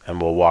us, and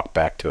we'll walk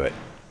back to it.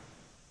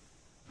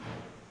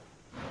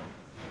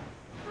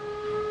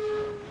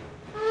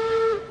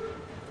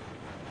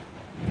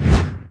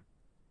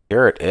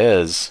 Here it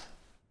is.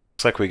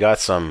 Looks like we got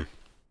some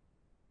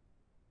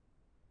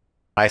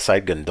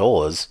high-side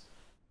gondolas.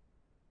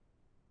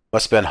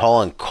 Must have been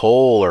hauling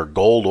coal or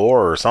gold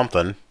ore or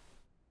something.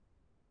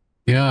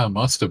 Yeah,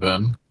 must have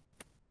been.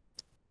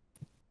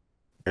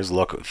 Here's a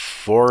look at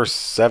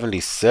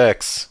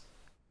 476.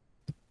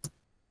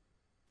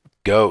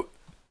 Goat.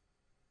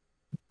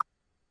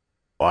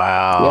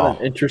 Wow.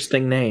 What an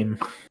interesting name.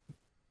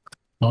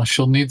 Well,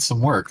 she'll need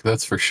some work,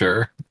 that's for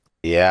sure.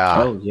 Yeah.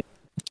 Oh, yeah.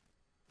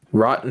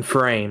 Rotten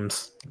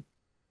frames.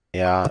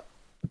 Yeah.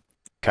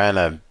 Kind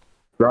of.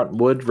 Rotten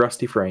wood,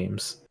 rusty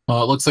frames.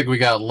 Well, it looks like we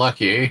got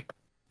lucky.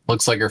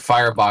 Looks like her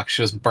firebox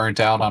just burnt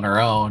out on her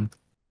own.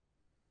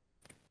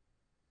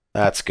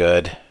 That's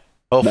good.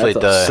 Hopefully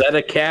That's a set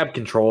of cab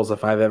controls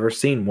if I've ever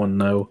seen one,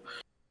 though.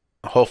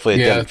 Hopefully it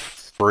Yeah. didn't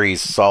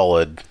freeze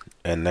solid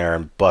in there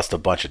and bust a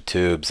bunch of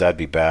tubes. That'd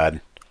be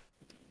bad.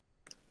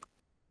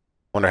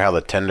 Wonder how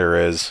the tender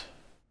is.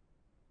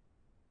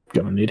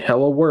 Gonna need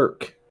hella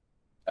work.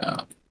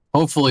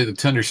 Hopefully the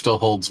tender still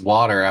holds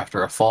water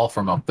after a fall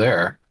from up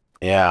there.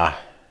 Yeah.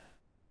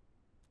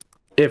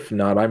 If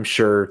not, I'm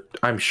sure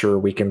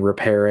we can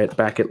repair it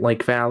back at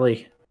Lake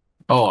Valley.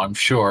 Oh, I'm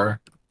sure.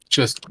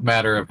 Just a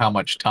matter of how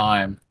much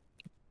time.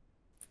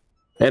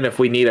 And if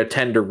we need a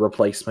tender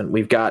replacement,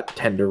 we've got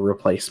tender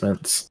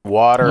replacements.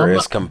 Water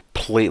is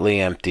completely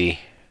empty.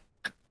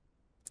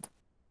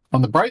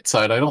 On the bright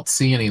side, I don't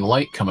see any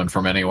light coming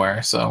from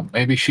anywhere, so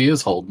maybe she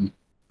is holding.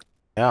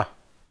 Yeah.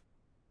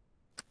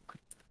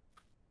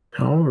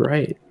 All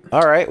right.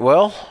 All right,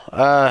 well,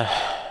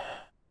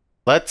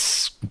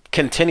 let's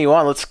continue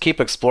on. Let's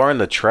keep exploring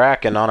the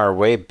track, and on our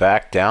way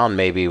back down,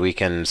 maybe we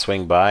can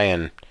swing by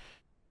and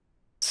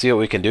see what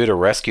we can do to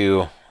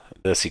rescue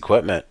this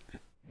equipment.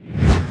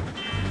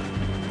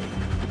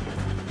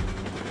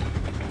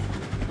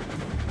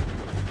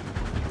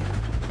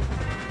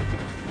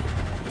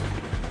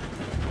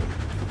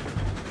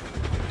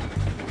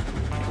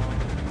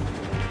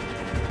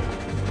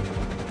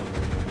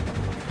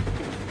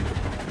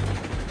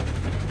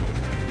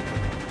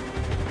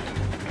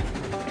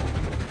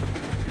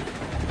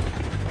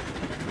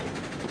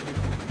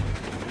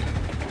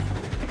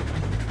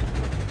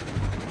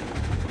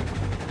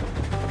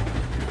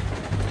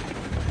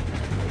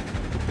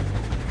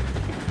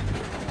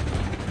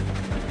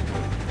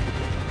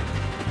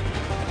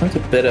 There's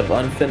a bit of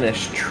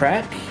unfinished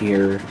track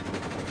here.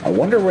 I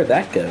wonder where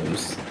that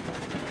goes.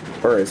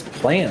 Or is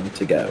planned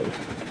to go.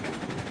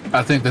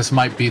 I think this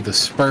might be the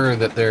spur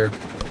that they're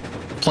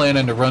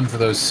planning to run for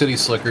those city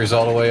slickers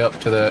all the way up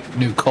to that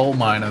new coal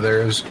mine of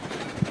theirs.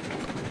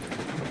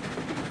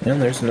 And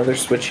there's another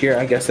switch here.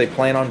 I guess they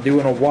plan on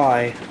doing a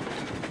Y.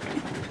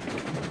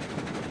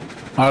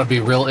 Ought to be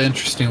real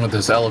interesting with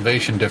this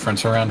elevation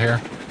difference around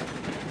here.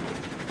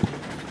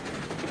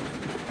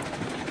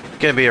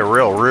 Gonna be a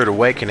real rude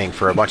awakening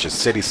for a bunch of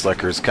city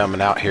slickers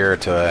coming out here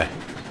to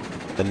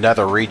the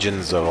nether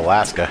regions of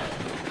Alaska.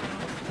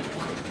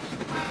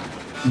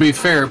 To be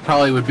fair, it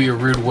probably would be a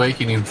rude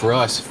awakening for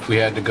us if we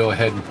had to go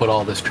ahead and put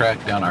all this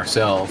track down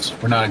ourselves.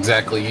 We're not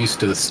exactly used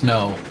to the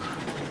snow.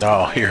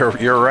 Oh,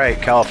 you're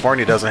right.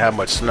 California doesn't have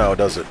much snow,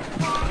 does it?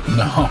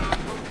 No.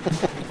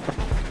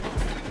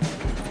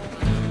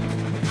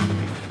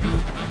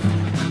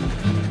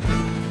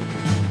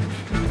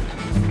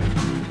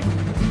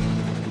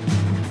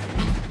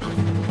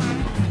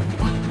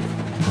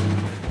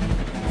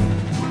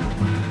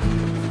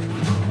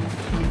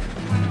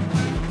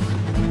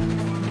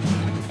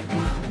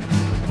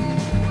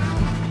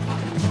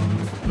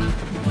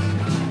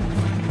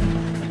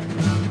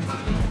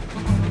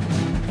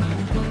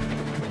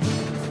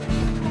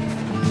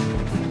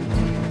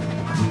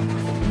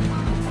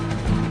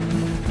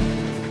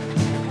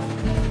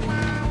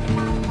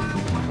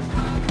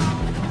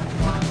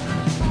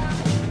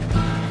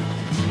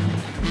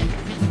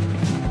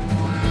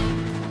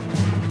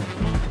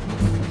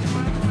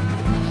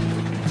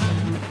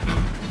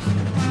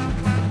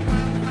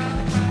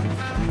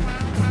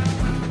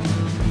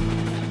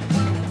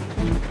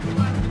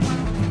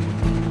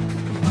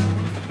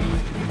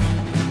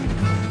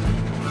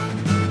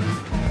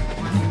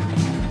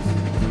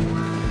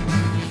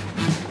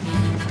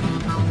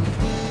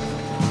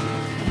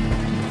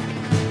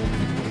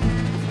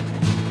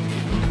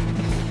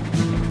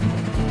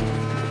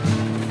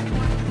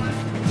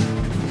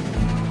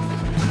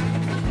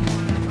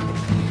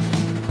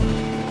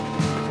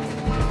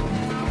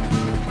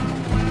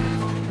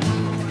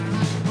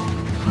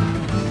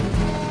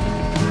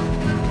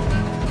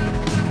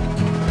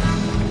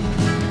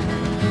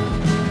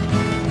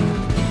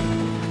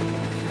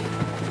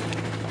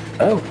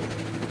 Oh.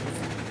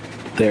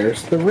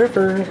 There's the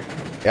river.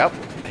 Yep,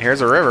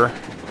 here's a river.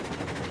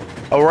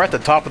 Oh, we're at the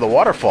top of the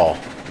waterfall.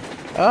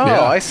 Oh,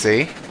 Yeah. I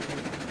see.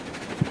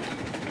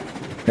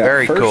 That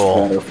Very first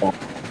cool. waterfall.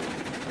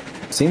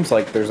 Seems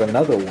like there's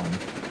another one.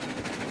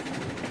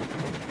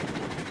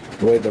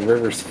 The way the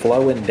river's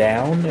flowing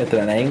down at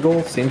an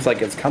angle seems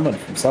like it's coming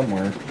from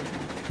somewhere.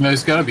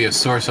 There's got to be a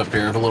source up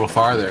here a little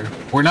farther.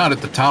 We're not at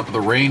the top of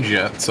the range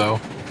yet,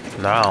 so...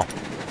 No.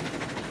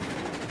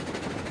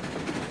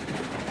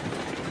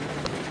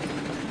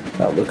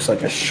 That looks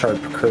like a sharp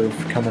curve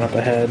coming up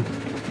ahead.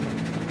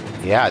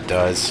 Yeah, it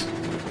does.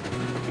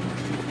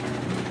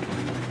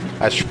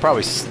 You should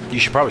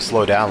probably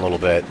slow down a little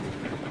bit.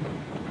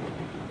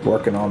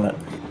 Working on it.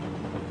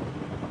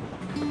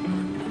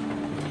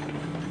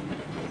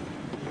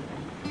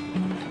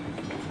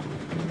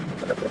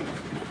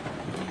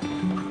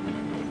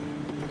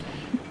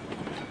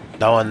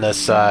 Knowing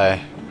this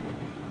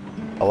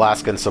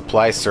Alaskan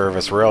Supply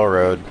Service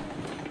Railroad,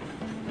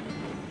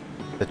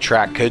 the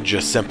track could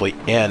just simply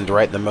end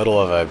right in the middle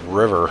of a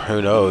river.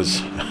 Who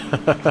knows?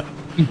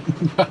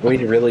 We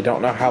really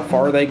don't know how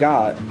far they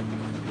got.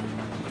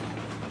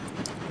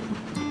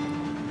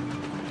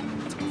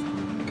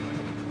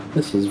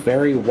 This is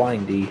very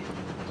windy.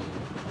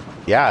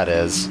 Yeah, it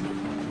is.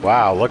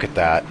 Wow, look at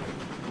that.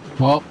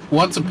 Well,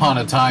 once upon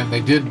a time,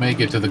 they did make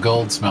it to the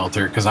gold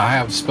smelter, because I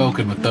have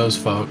spoken with those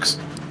folks.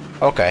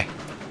 Okay.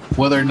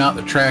 Whether or not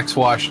the track's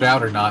washed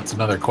out or not is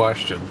another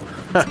question.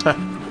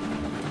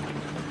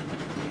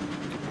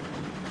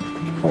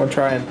 I'm gonna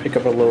try and pick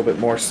up a little bit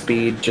more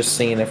speed, just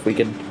seeing if we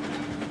can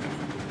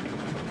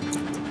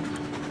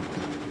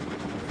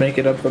make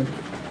it up the...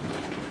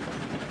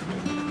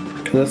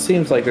 Because it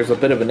seems like there's a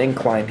bit of an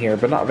incline here,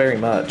 but not very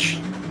much.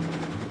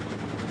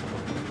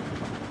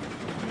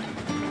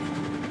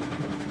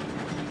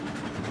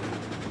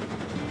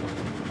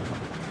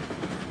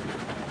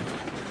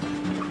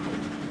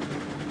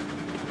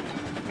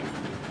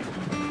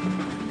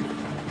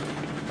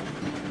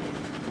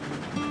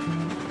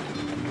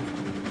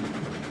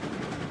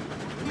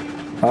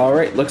 All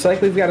right, looks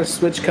like we've got a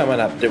switch coming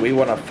up. Do we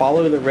want to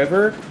follow the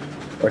river,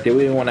 or do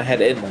we want to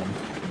head inland?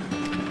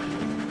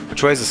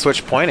 Which way is the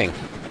switch pointing?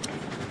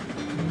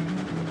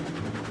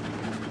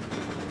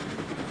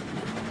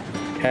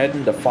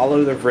 Heading to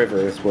follow the river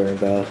is where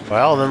the...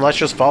 Well, then let's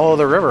just follow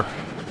the river.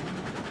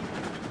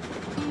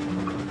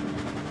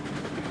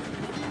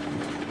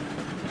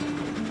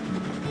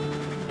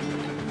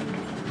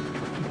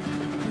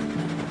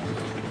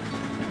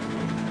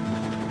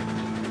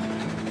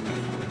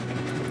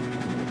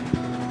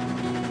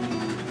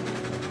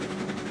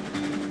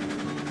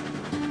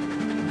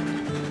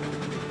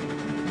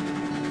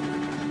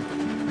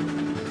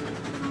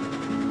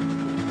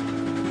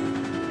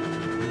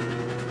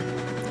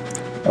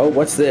 Oh,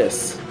 what's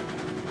this?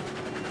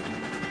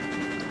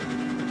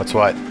 What's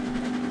what?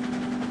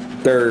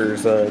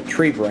 There's a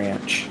tree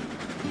branch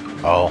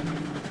Oh.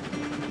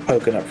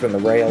 poking up from the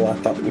rail. I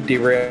thought it would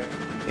derail.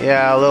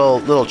 Yeah, a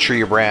little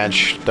tree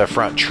branch. The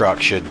front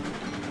truck should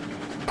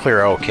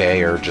clear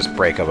okay or just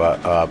break up.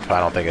 I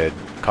don't think it'd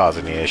cause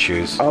any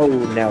issues. Oh,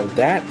 now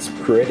that's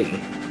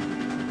pretty.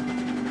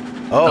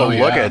 Oh,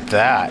 yeah. look at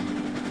that.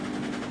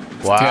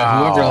 Wow.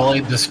 Yeah, whoever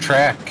laid this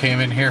track came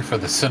in here for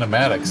the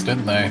cinematics,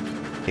 didn't they?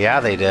 Yeah,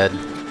 they did.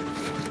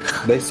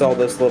 They saw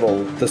this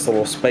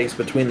little space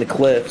between the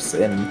cliffs,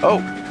 and Oh,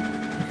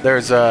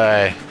 there's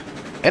a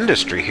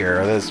industry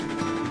here. There's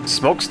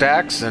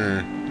smokestacks,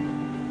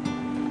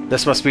 and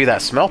this must be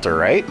that smelter,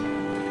 right?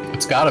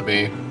 It's gotta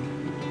be.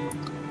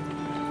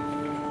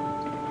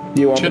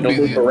 do you want me Should to be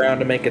loop the- around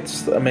to make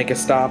a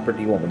stop, or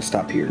do you want me to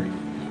stop here?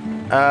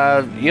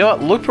 You know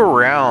what? Loop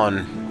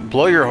around.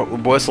 Blow your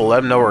whistle. Let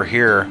them know we're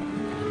here.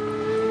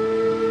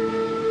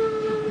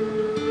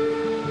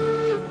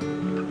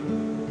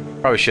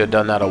 Probably should have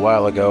done that a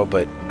while ago,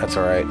 but that's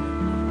all right.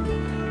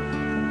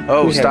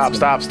 Oh, We had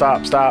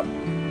stop.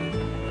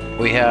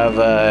 We have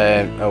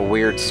a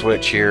weird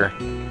switch here.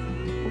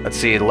 Let's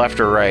see, left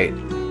or right?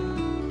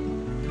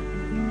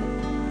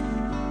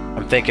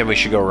 I'm thinking we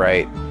should go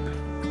right.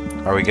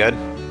 Are we good? All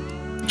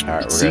right, It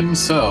we're good. seems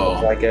so.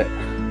 Like it.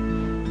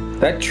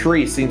 That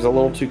tree seems a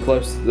little too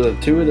close. The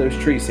two of those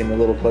trees seem a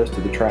little close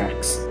to the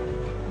tracks.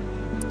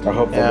 I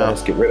hope they'll Yeah. let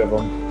us get rid of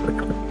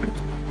them.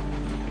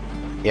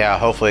 Yeah,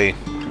 hopefully.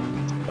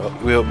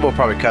 We'll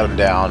probably cut them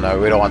down.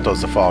 We don't want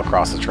those to fall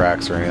across the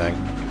tracks or anything.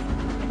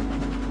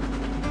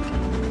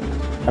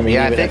 I mean,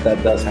 Yeah, I even think- if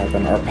that does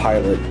happen, our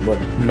pilot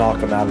would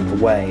knock them out of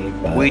the way.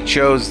 But We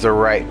chose the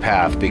right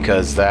path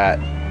because that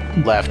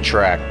left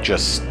track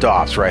just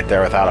stops right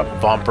there without a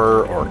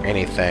bumper or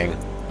anything.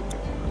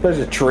 there's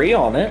a tree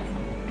on it.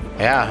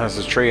 Yeah, there's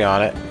a tree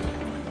on it.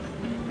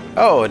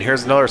 Oh, and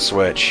here's another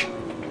switch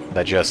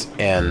that just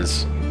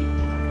ends.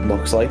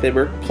 Looks like they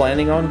were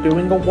planning on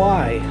doing a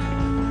Y.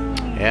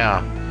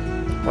 Yeah.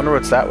 Wonder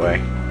what's that way.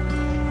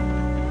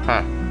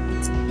 Huh.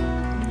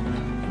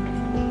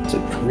 It's a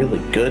really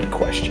good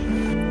question.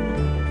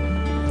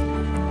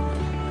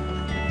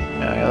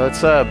 Yeah,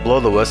 let's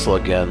blow the whistle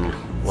again.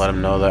 Let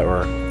them know that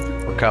we're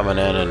coming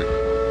in, and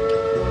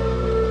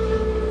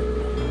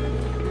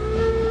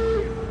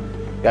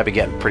gotta be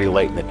getting pretty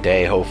late in the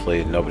day.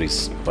 Hopefully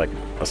nobody's like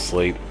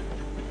asleep.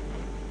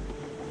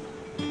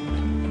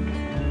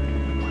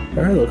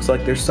 Oh, it looks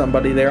like there's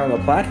somebody there on the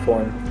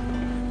platform.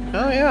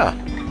 Oh yeah.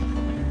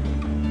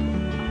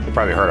 They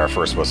probably heard our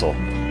first whistle.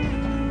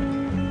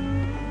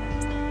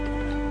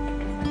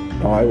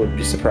 Oh, I would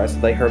be surprised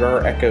if they heard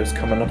our echoes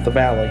coming up the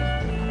valley.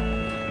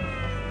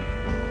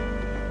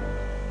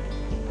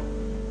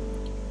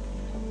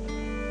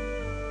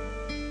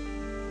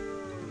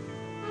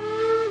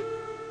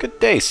 Good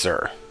day,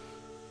 sir.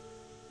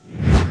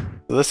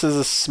 So this is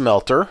a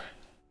smelter.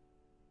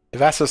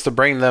 They've asked us to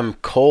bring them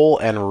coal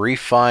and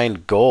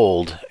refined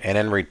gold, and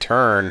in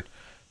return,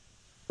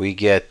 we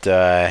get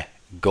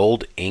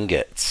gold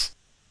ingots.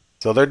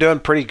 So they're doing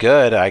pretty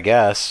good, I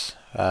guess.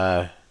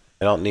 They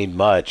don't need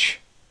much,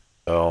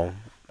 so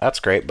that's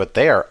great. But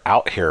they are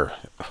out here.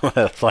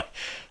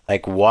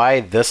 like,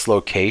 why this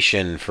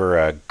location for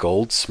a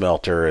gold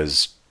smelter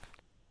is?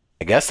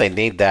 I guess they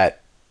need that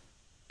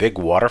big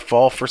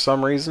waterfall for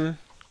some reason.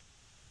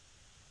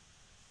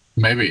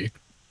 Maybe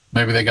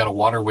they got a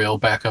water wheel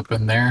back up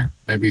in there.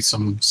 Maybe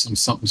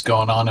something's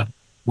going on and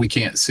we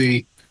can't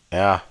see.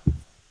 Yeah.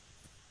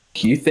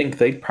 You think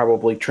they'd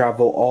probably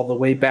travel all the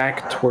way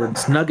back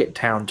towards Nugget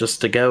Town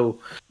just to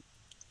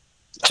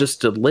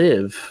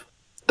live?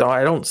 Though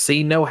I don't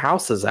see no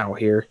houses out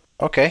here.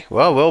 Okay,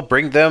 well, we'll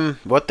bring them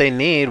what they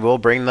need. We'll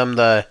bring them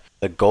the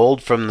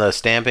gold from the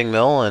stamping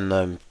mill and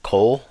the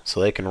coal so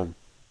they can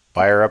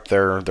fire up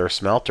their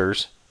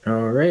smelters.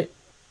 All right.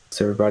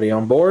 Is everybody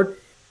on board?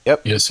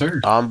 Yep. Yes,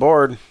 sir. On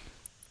board.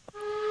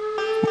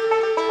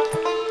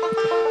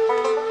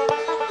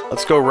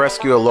 Let's go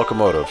rescue a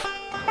locomotive.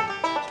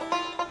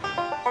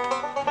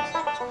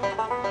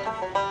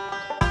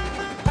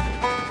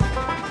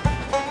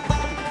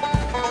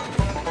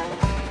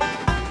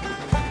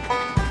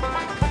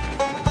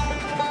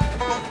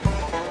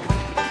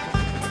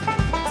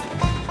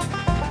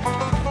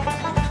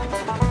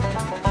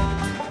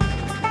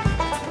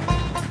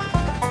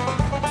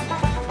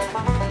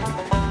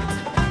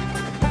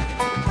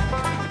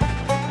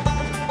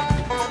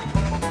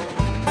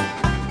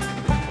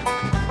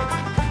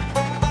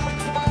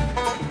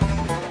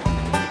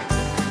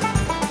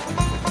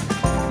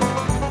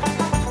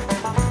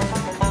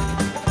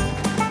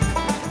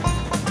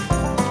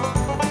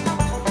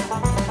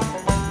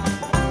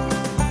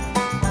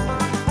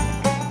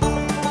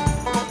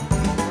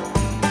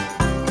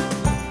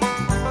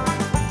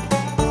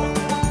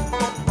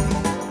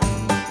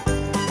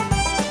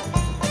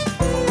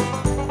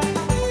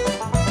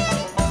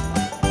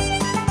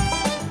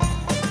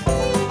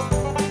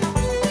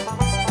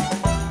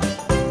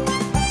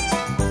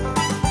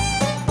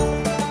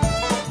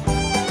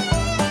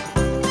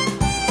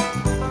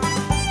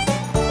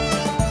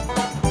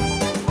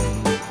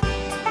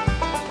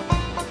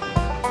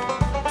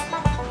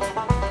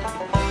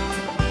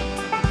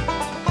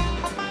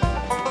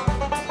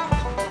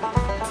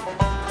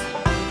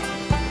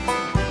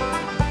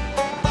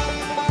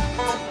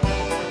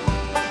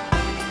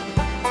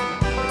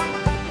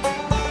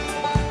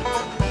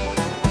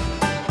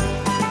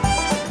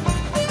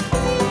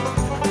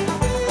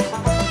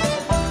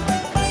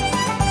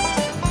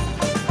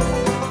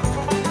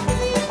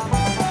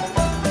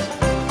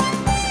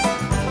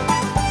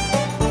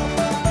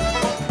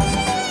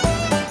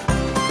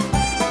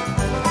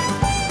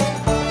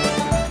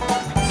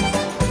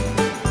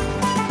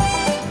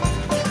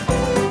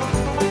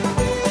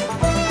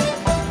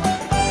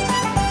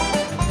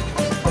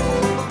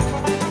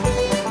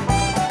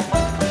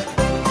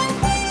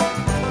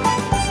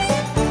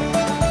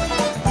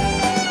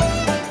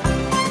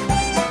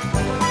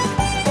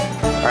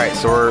 All right,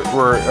 so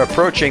we're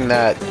approaching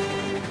that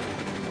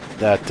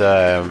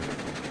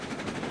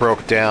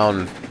broke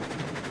down,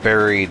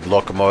 buried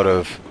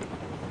locomotive.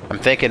 I'm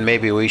thinking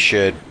maybe we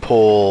should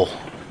pull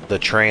the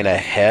train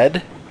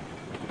ahead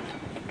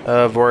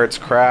of where it's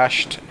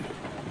crashed.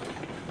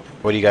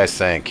 What do you guys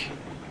think?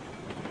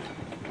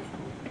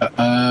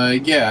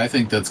 Yeah, I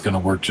think that's gonna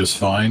work just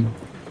fine.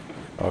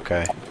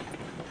 Okay.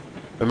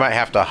 We might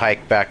have to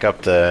hike back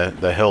up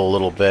the hill a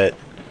little bit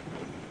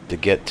to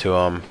get to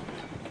them.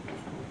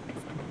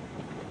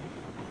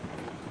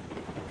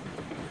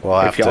 We'll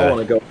have if y'all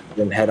want to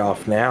go and head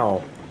off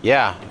now.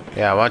 Yeah,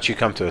 why don't you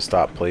come to a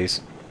stop,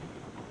 please?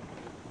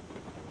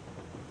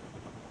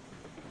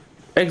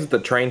 Exit the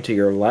train to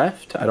your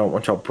left. I don't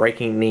want y'all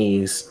breaking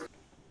knees.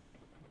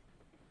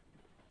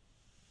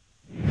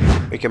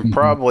 We can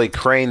probably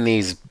crane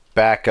these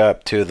back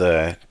up to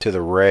the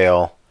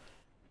rail.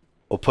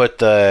 We'll put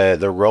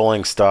the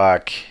rolling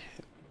stock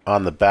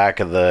on the back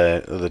of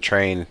the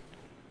train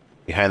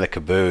behind the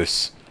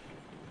caboose,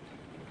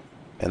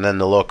 and then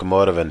the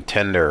locomotive and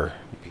tender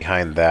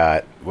behind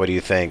that. What do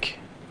you think,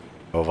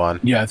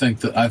 Ovan? Yeah, I think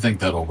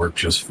that'll work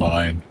just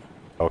fine.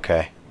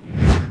 Okay.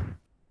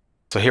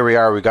 So here we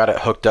are. We got it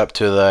hooked up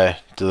to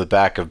the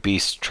back of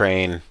Beast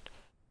train.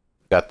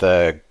 Got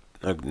the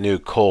new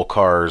coal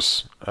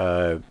cars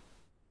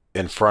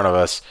in front of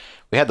us.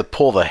 We had to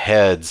pull the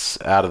heads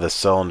out of the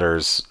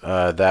cylinders.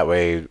 That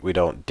way we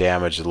don't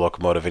damage the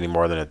locomotive any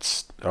more than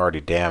it's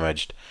already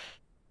damaged.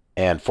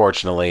 And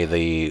fortunately,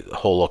 the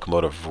whole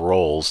locomotive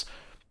rolls.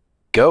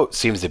 Goat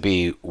seems to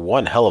be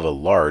one hell of a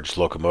large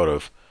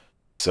locomotive.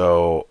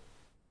 So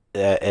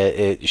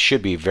it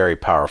should be very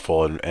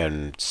powerful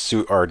and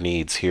suit our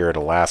needs here in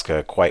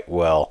Alaska quite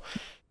well.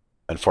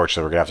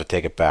 Unfortunately, we're going to have to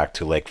take it back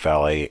to Lake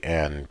Valley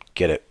and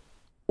get it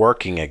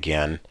working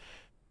again.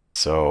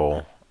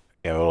 So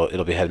yeah,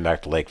 it'll be heading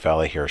back to Lake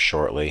Valley here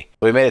shortly.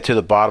 We made it to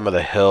the bottom of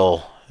the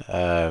hill.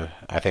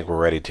 I think we're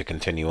ready to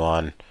continue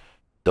on.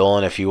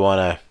 Dylan, if you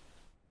wanna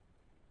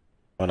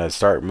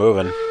start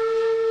moving.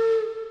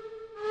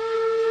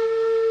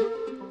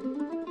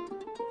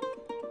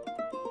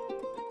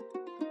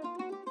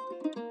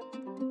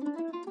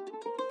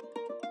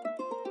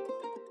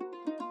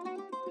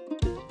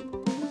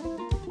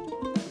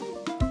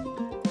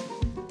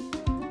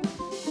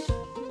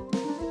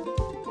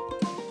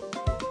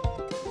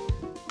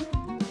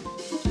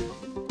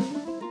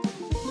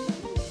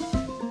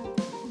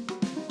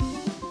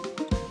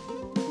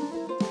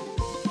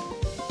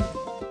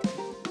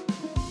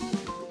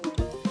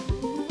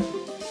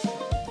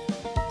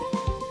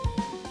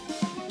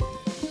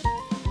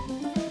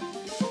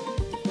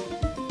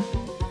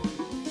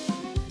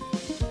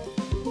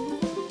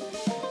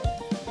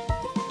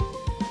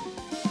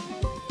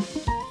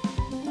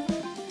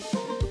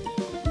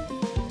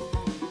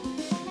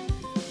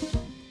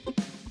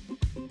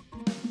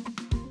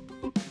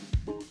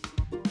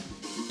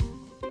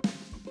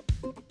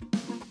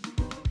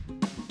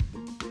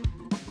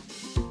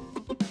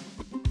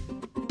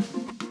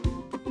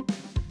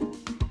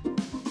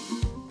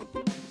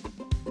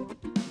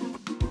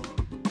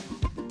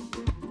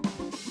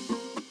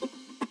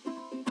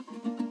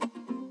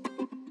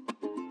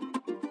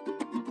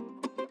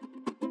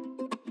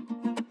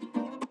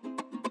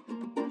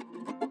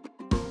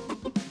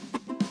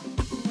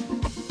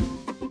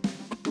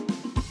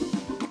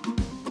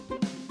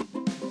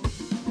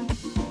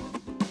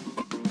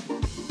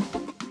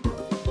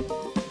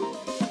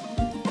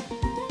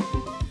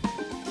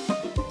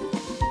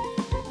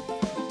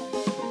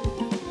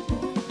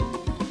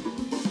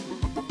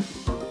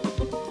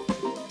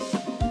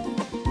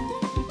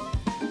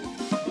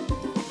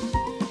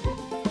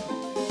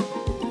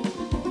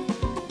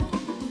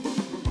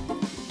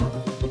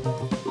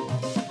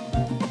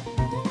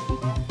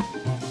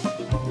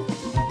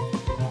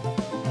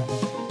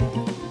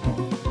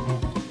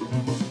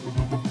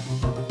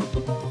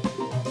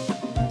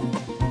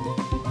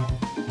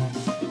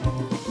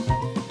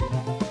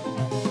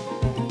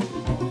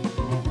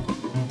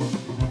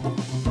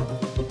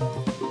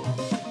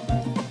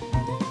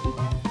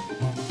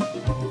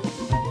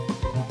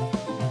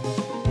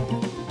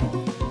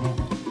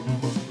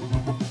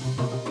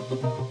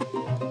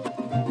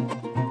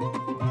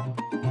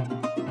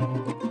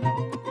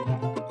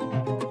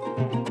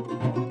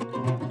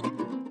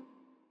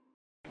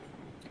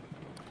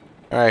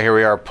 Alright, here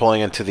we are pulling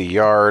into the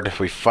yard.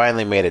 We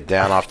finally made it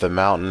down off the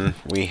mountain.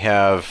 We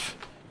have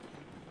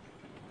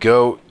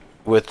Goat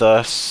with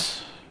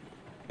us.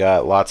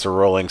 Got lots of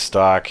rolling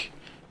stock.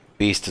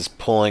 Beast is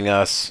pulling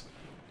us.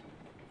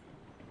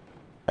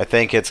 I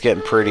think it's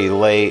getting pretty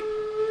late.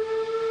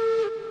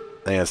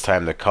 I think it's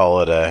time to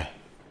call it a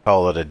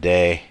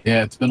day.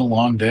 Yeah, it's been a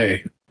long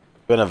day.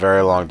 It's been a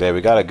very long day. We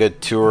got a good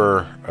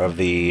tour of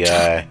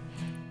the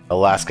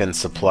Alaskan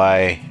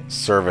Supply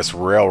Service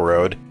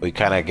Railroad. We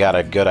kind of got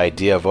a good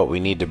idea of what we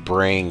need to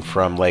bring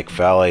from Lake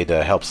Valley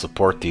to help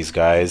support these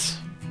guys.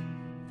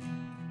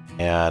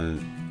 And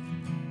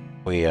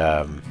we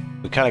kind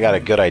of got a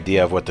good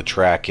idea of what the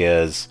track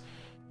is,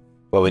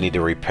 what we need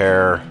to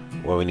repair,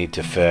 what we need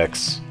to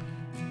fix.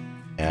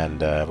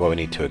 and what we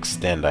need to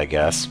extend, I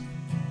guess.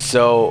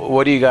 So,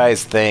 what do you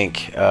guys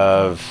think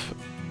of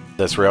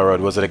this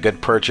railroad? Was it a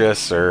good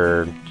purchase,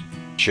 or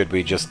should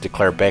we just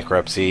declare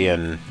bankruptcy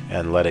and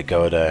let it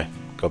go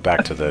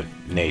back to the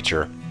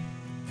nature?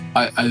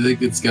 I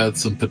think it's got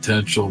some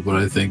potential, but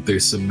I think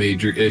there's some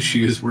major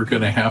issues we're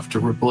going to have to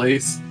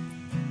replace.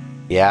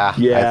 Yeah,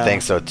 I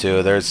think so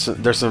too. There's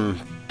some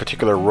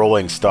particular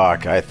rolling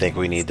stock I think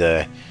we need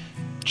to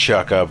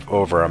chuck up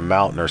over a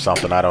mountain or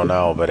something. I don't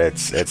know, but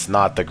it's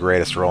not the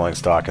greatest rolling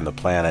stock in the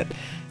planet.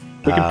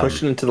 We can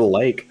push it into the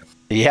lake.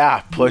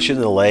 Yeah, push it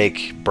into the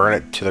lake, burn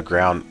it to the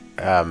ground.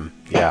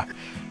 Yeah,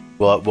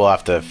 we'll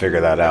have to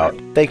figure that out.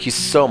 Thank you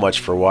so much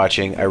for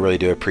watching. I really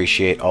do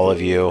appreciate all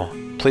of you.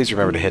 Please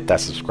remember to hit that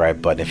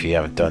subscribe button if you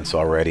haven't done so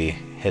already.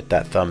 Hit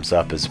that thumbs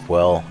up as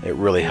well. It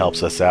really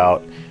helps us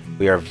out.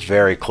 We are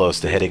very close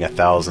to hitting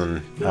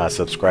 1,000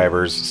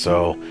 subscribers,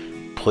 so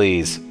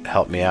please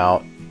help me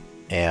out.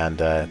 And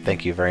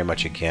thank you very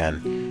much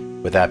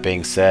again. With that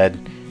being said,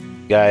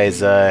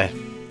 guys, ready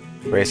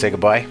to say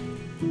goodbye?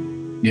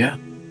 Yeah.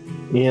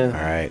 Yeah. All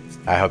right.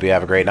 I hope you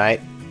have a great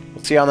night.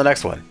 We'll see you on the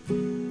next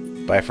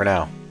one. Bye for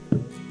now.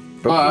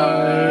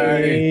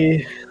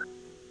 Bye.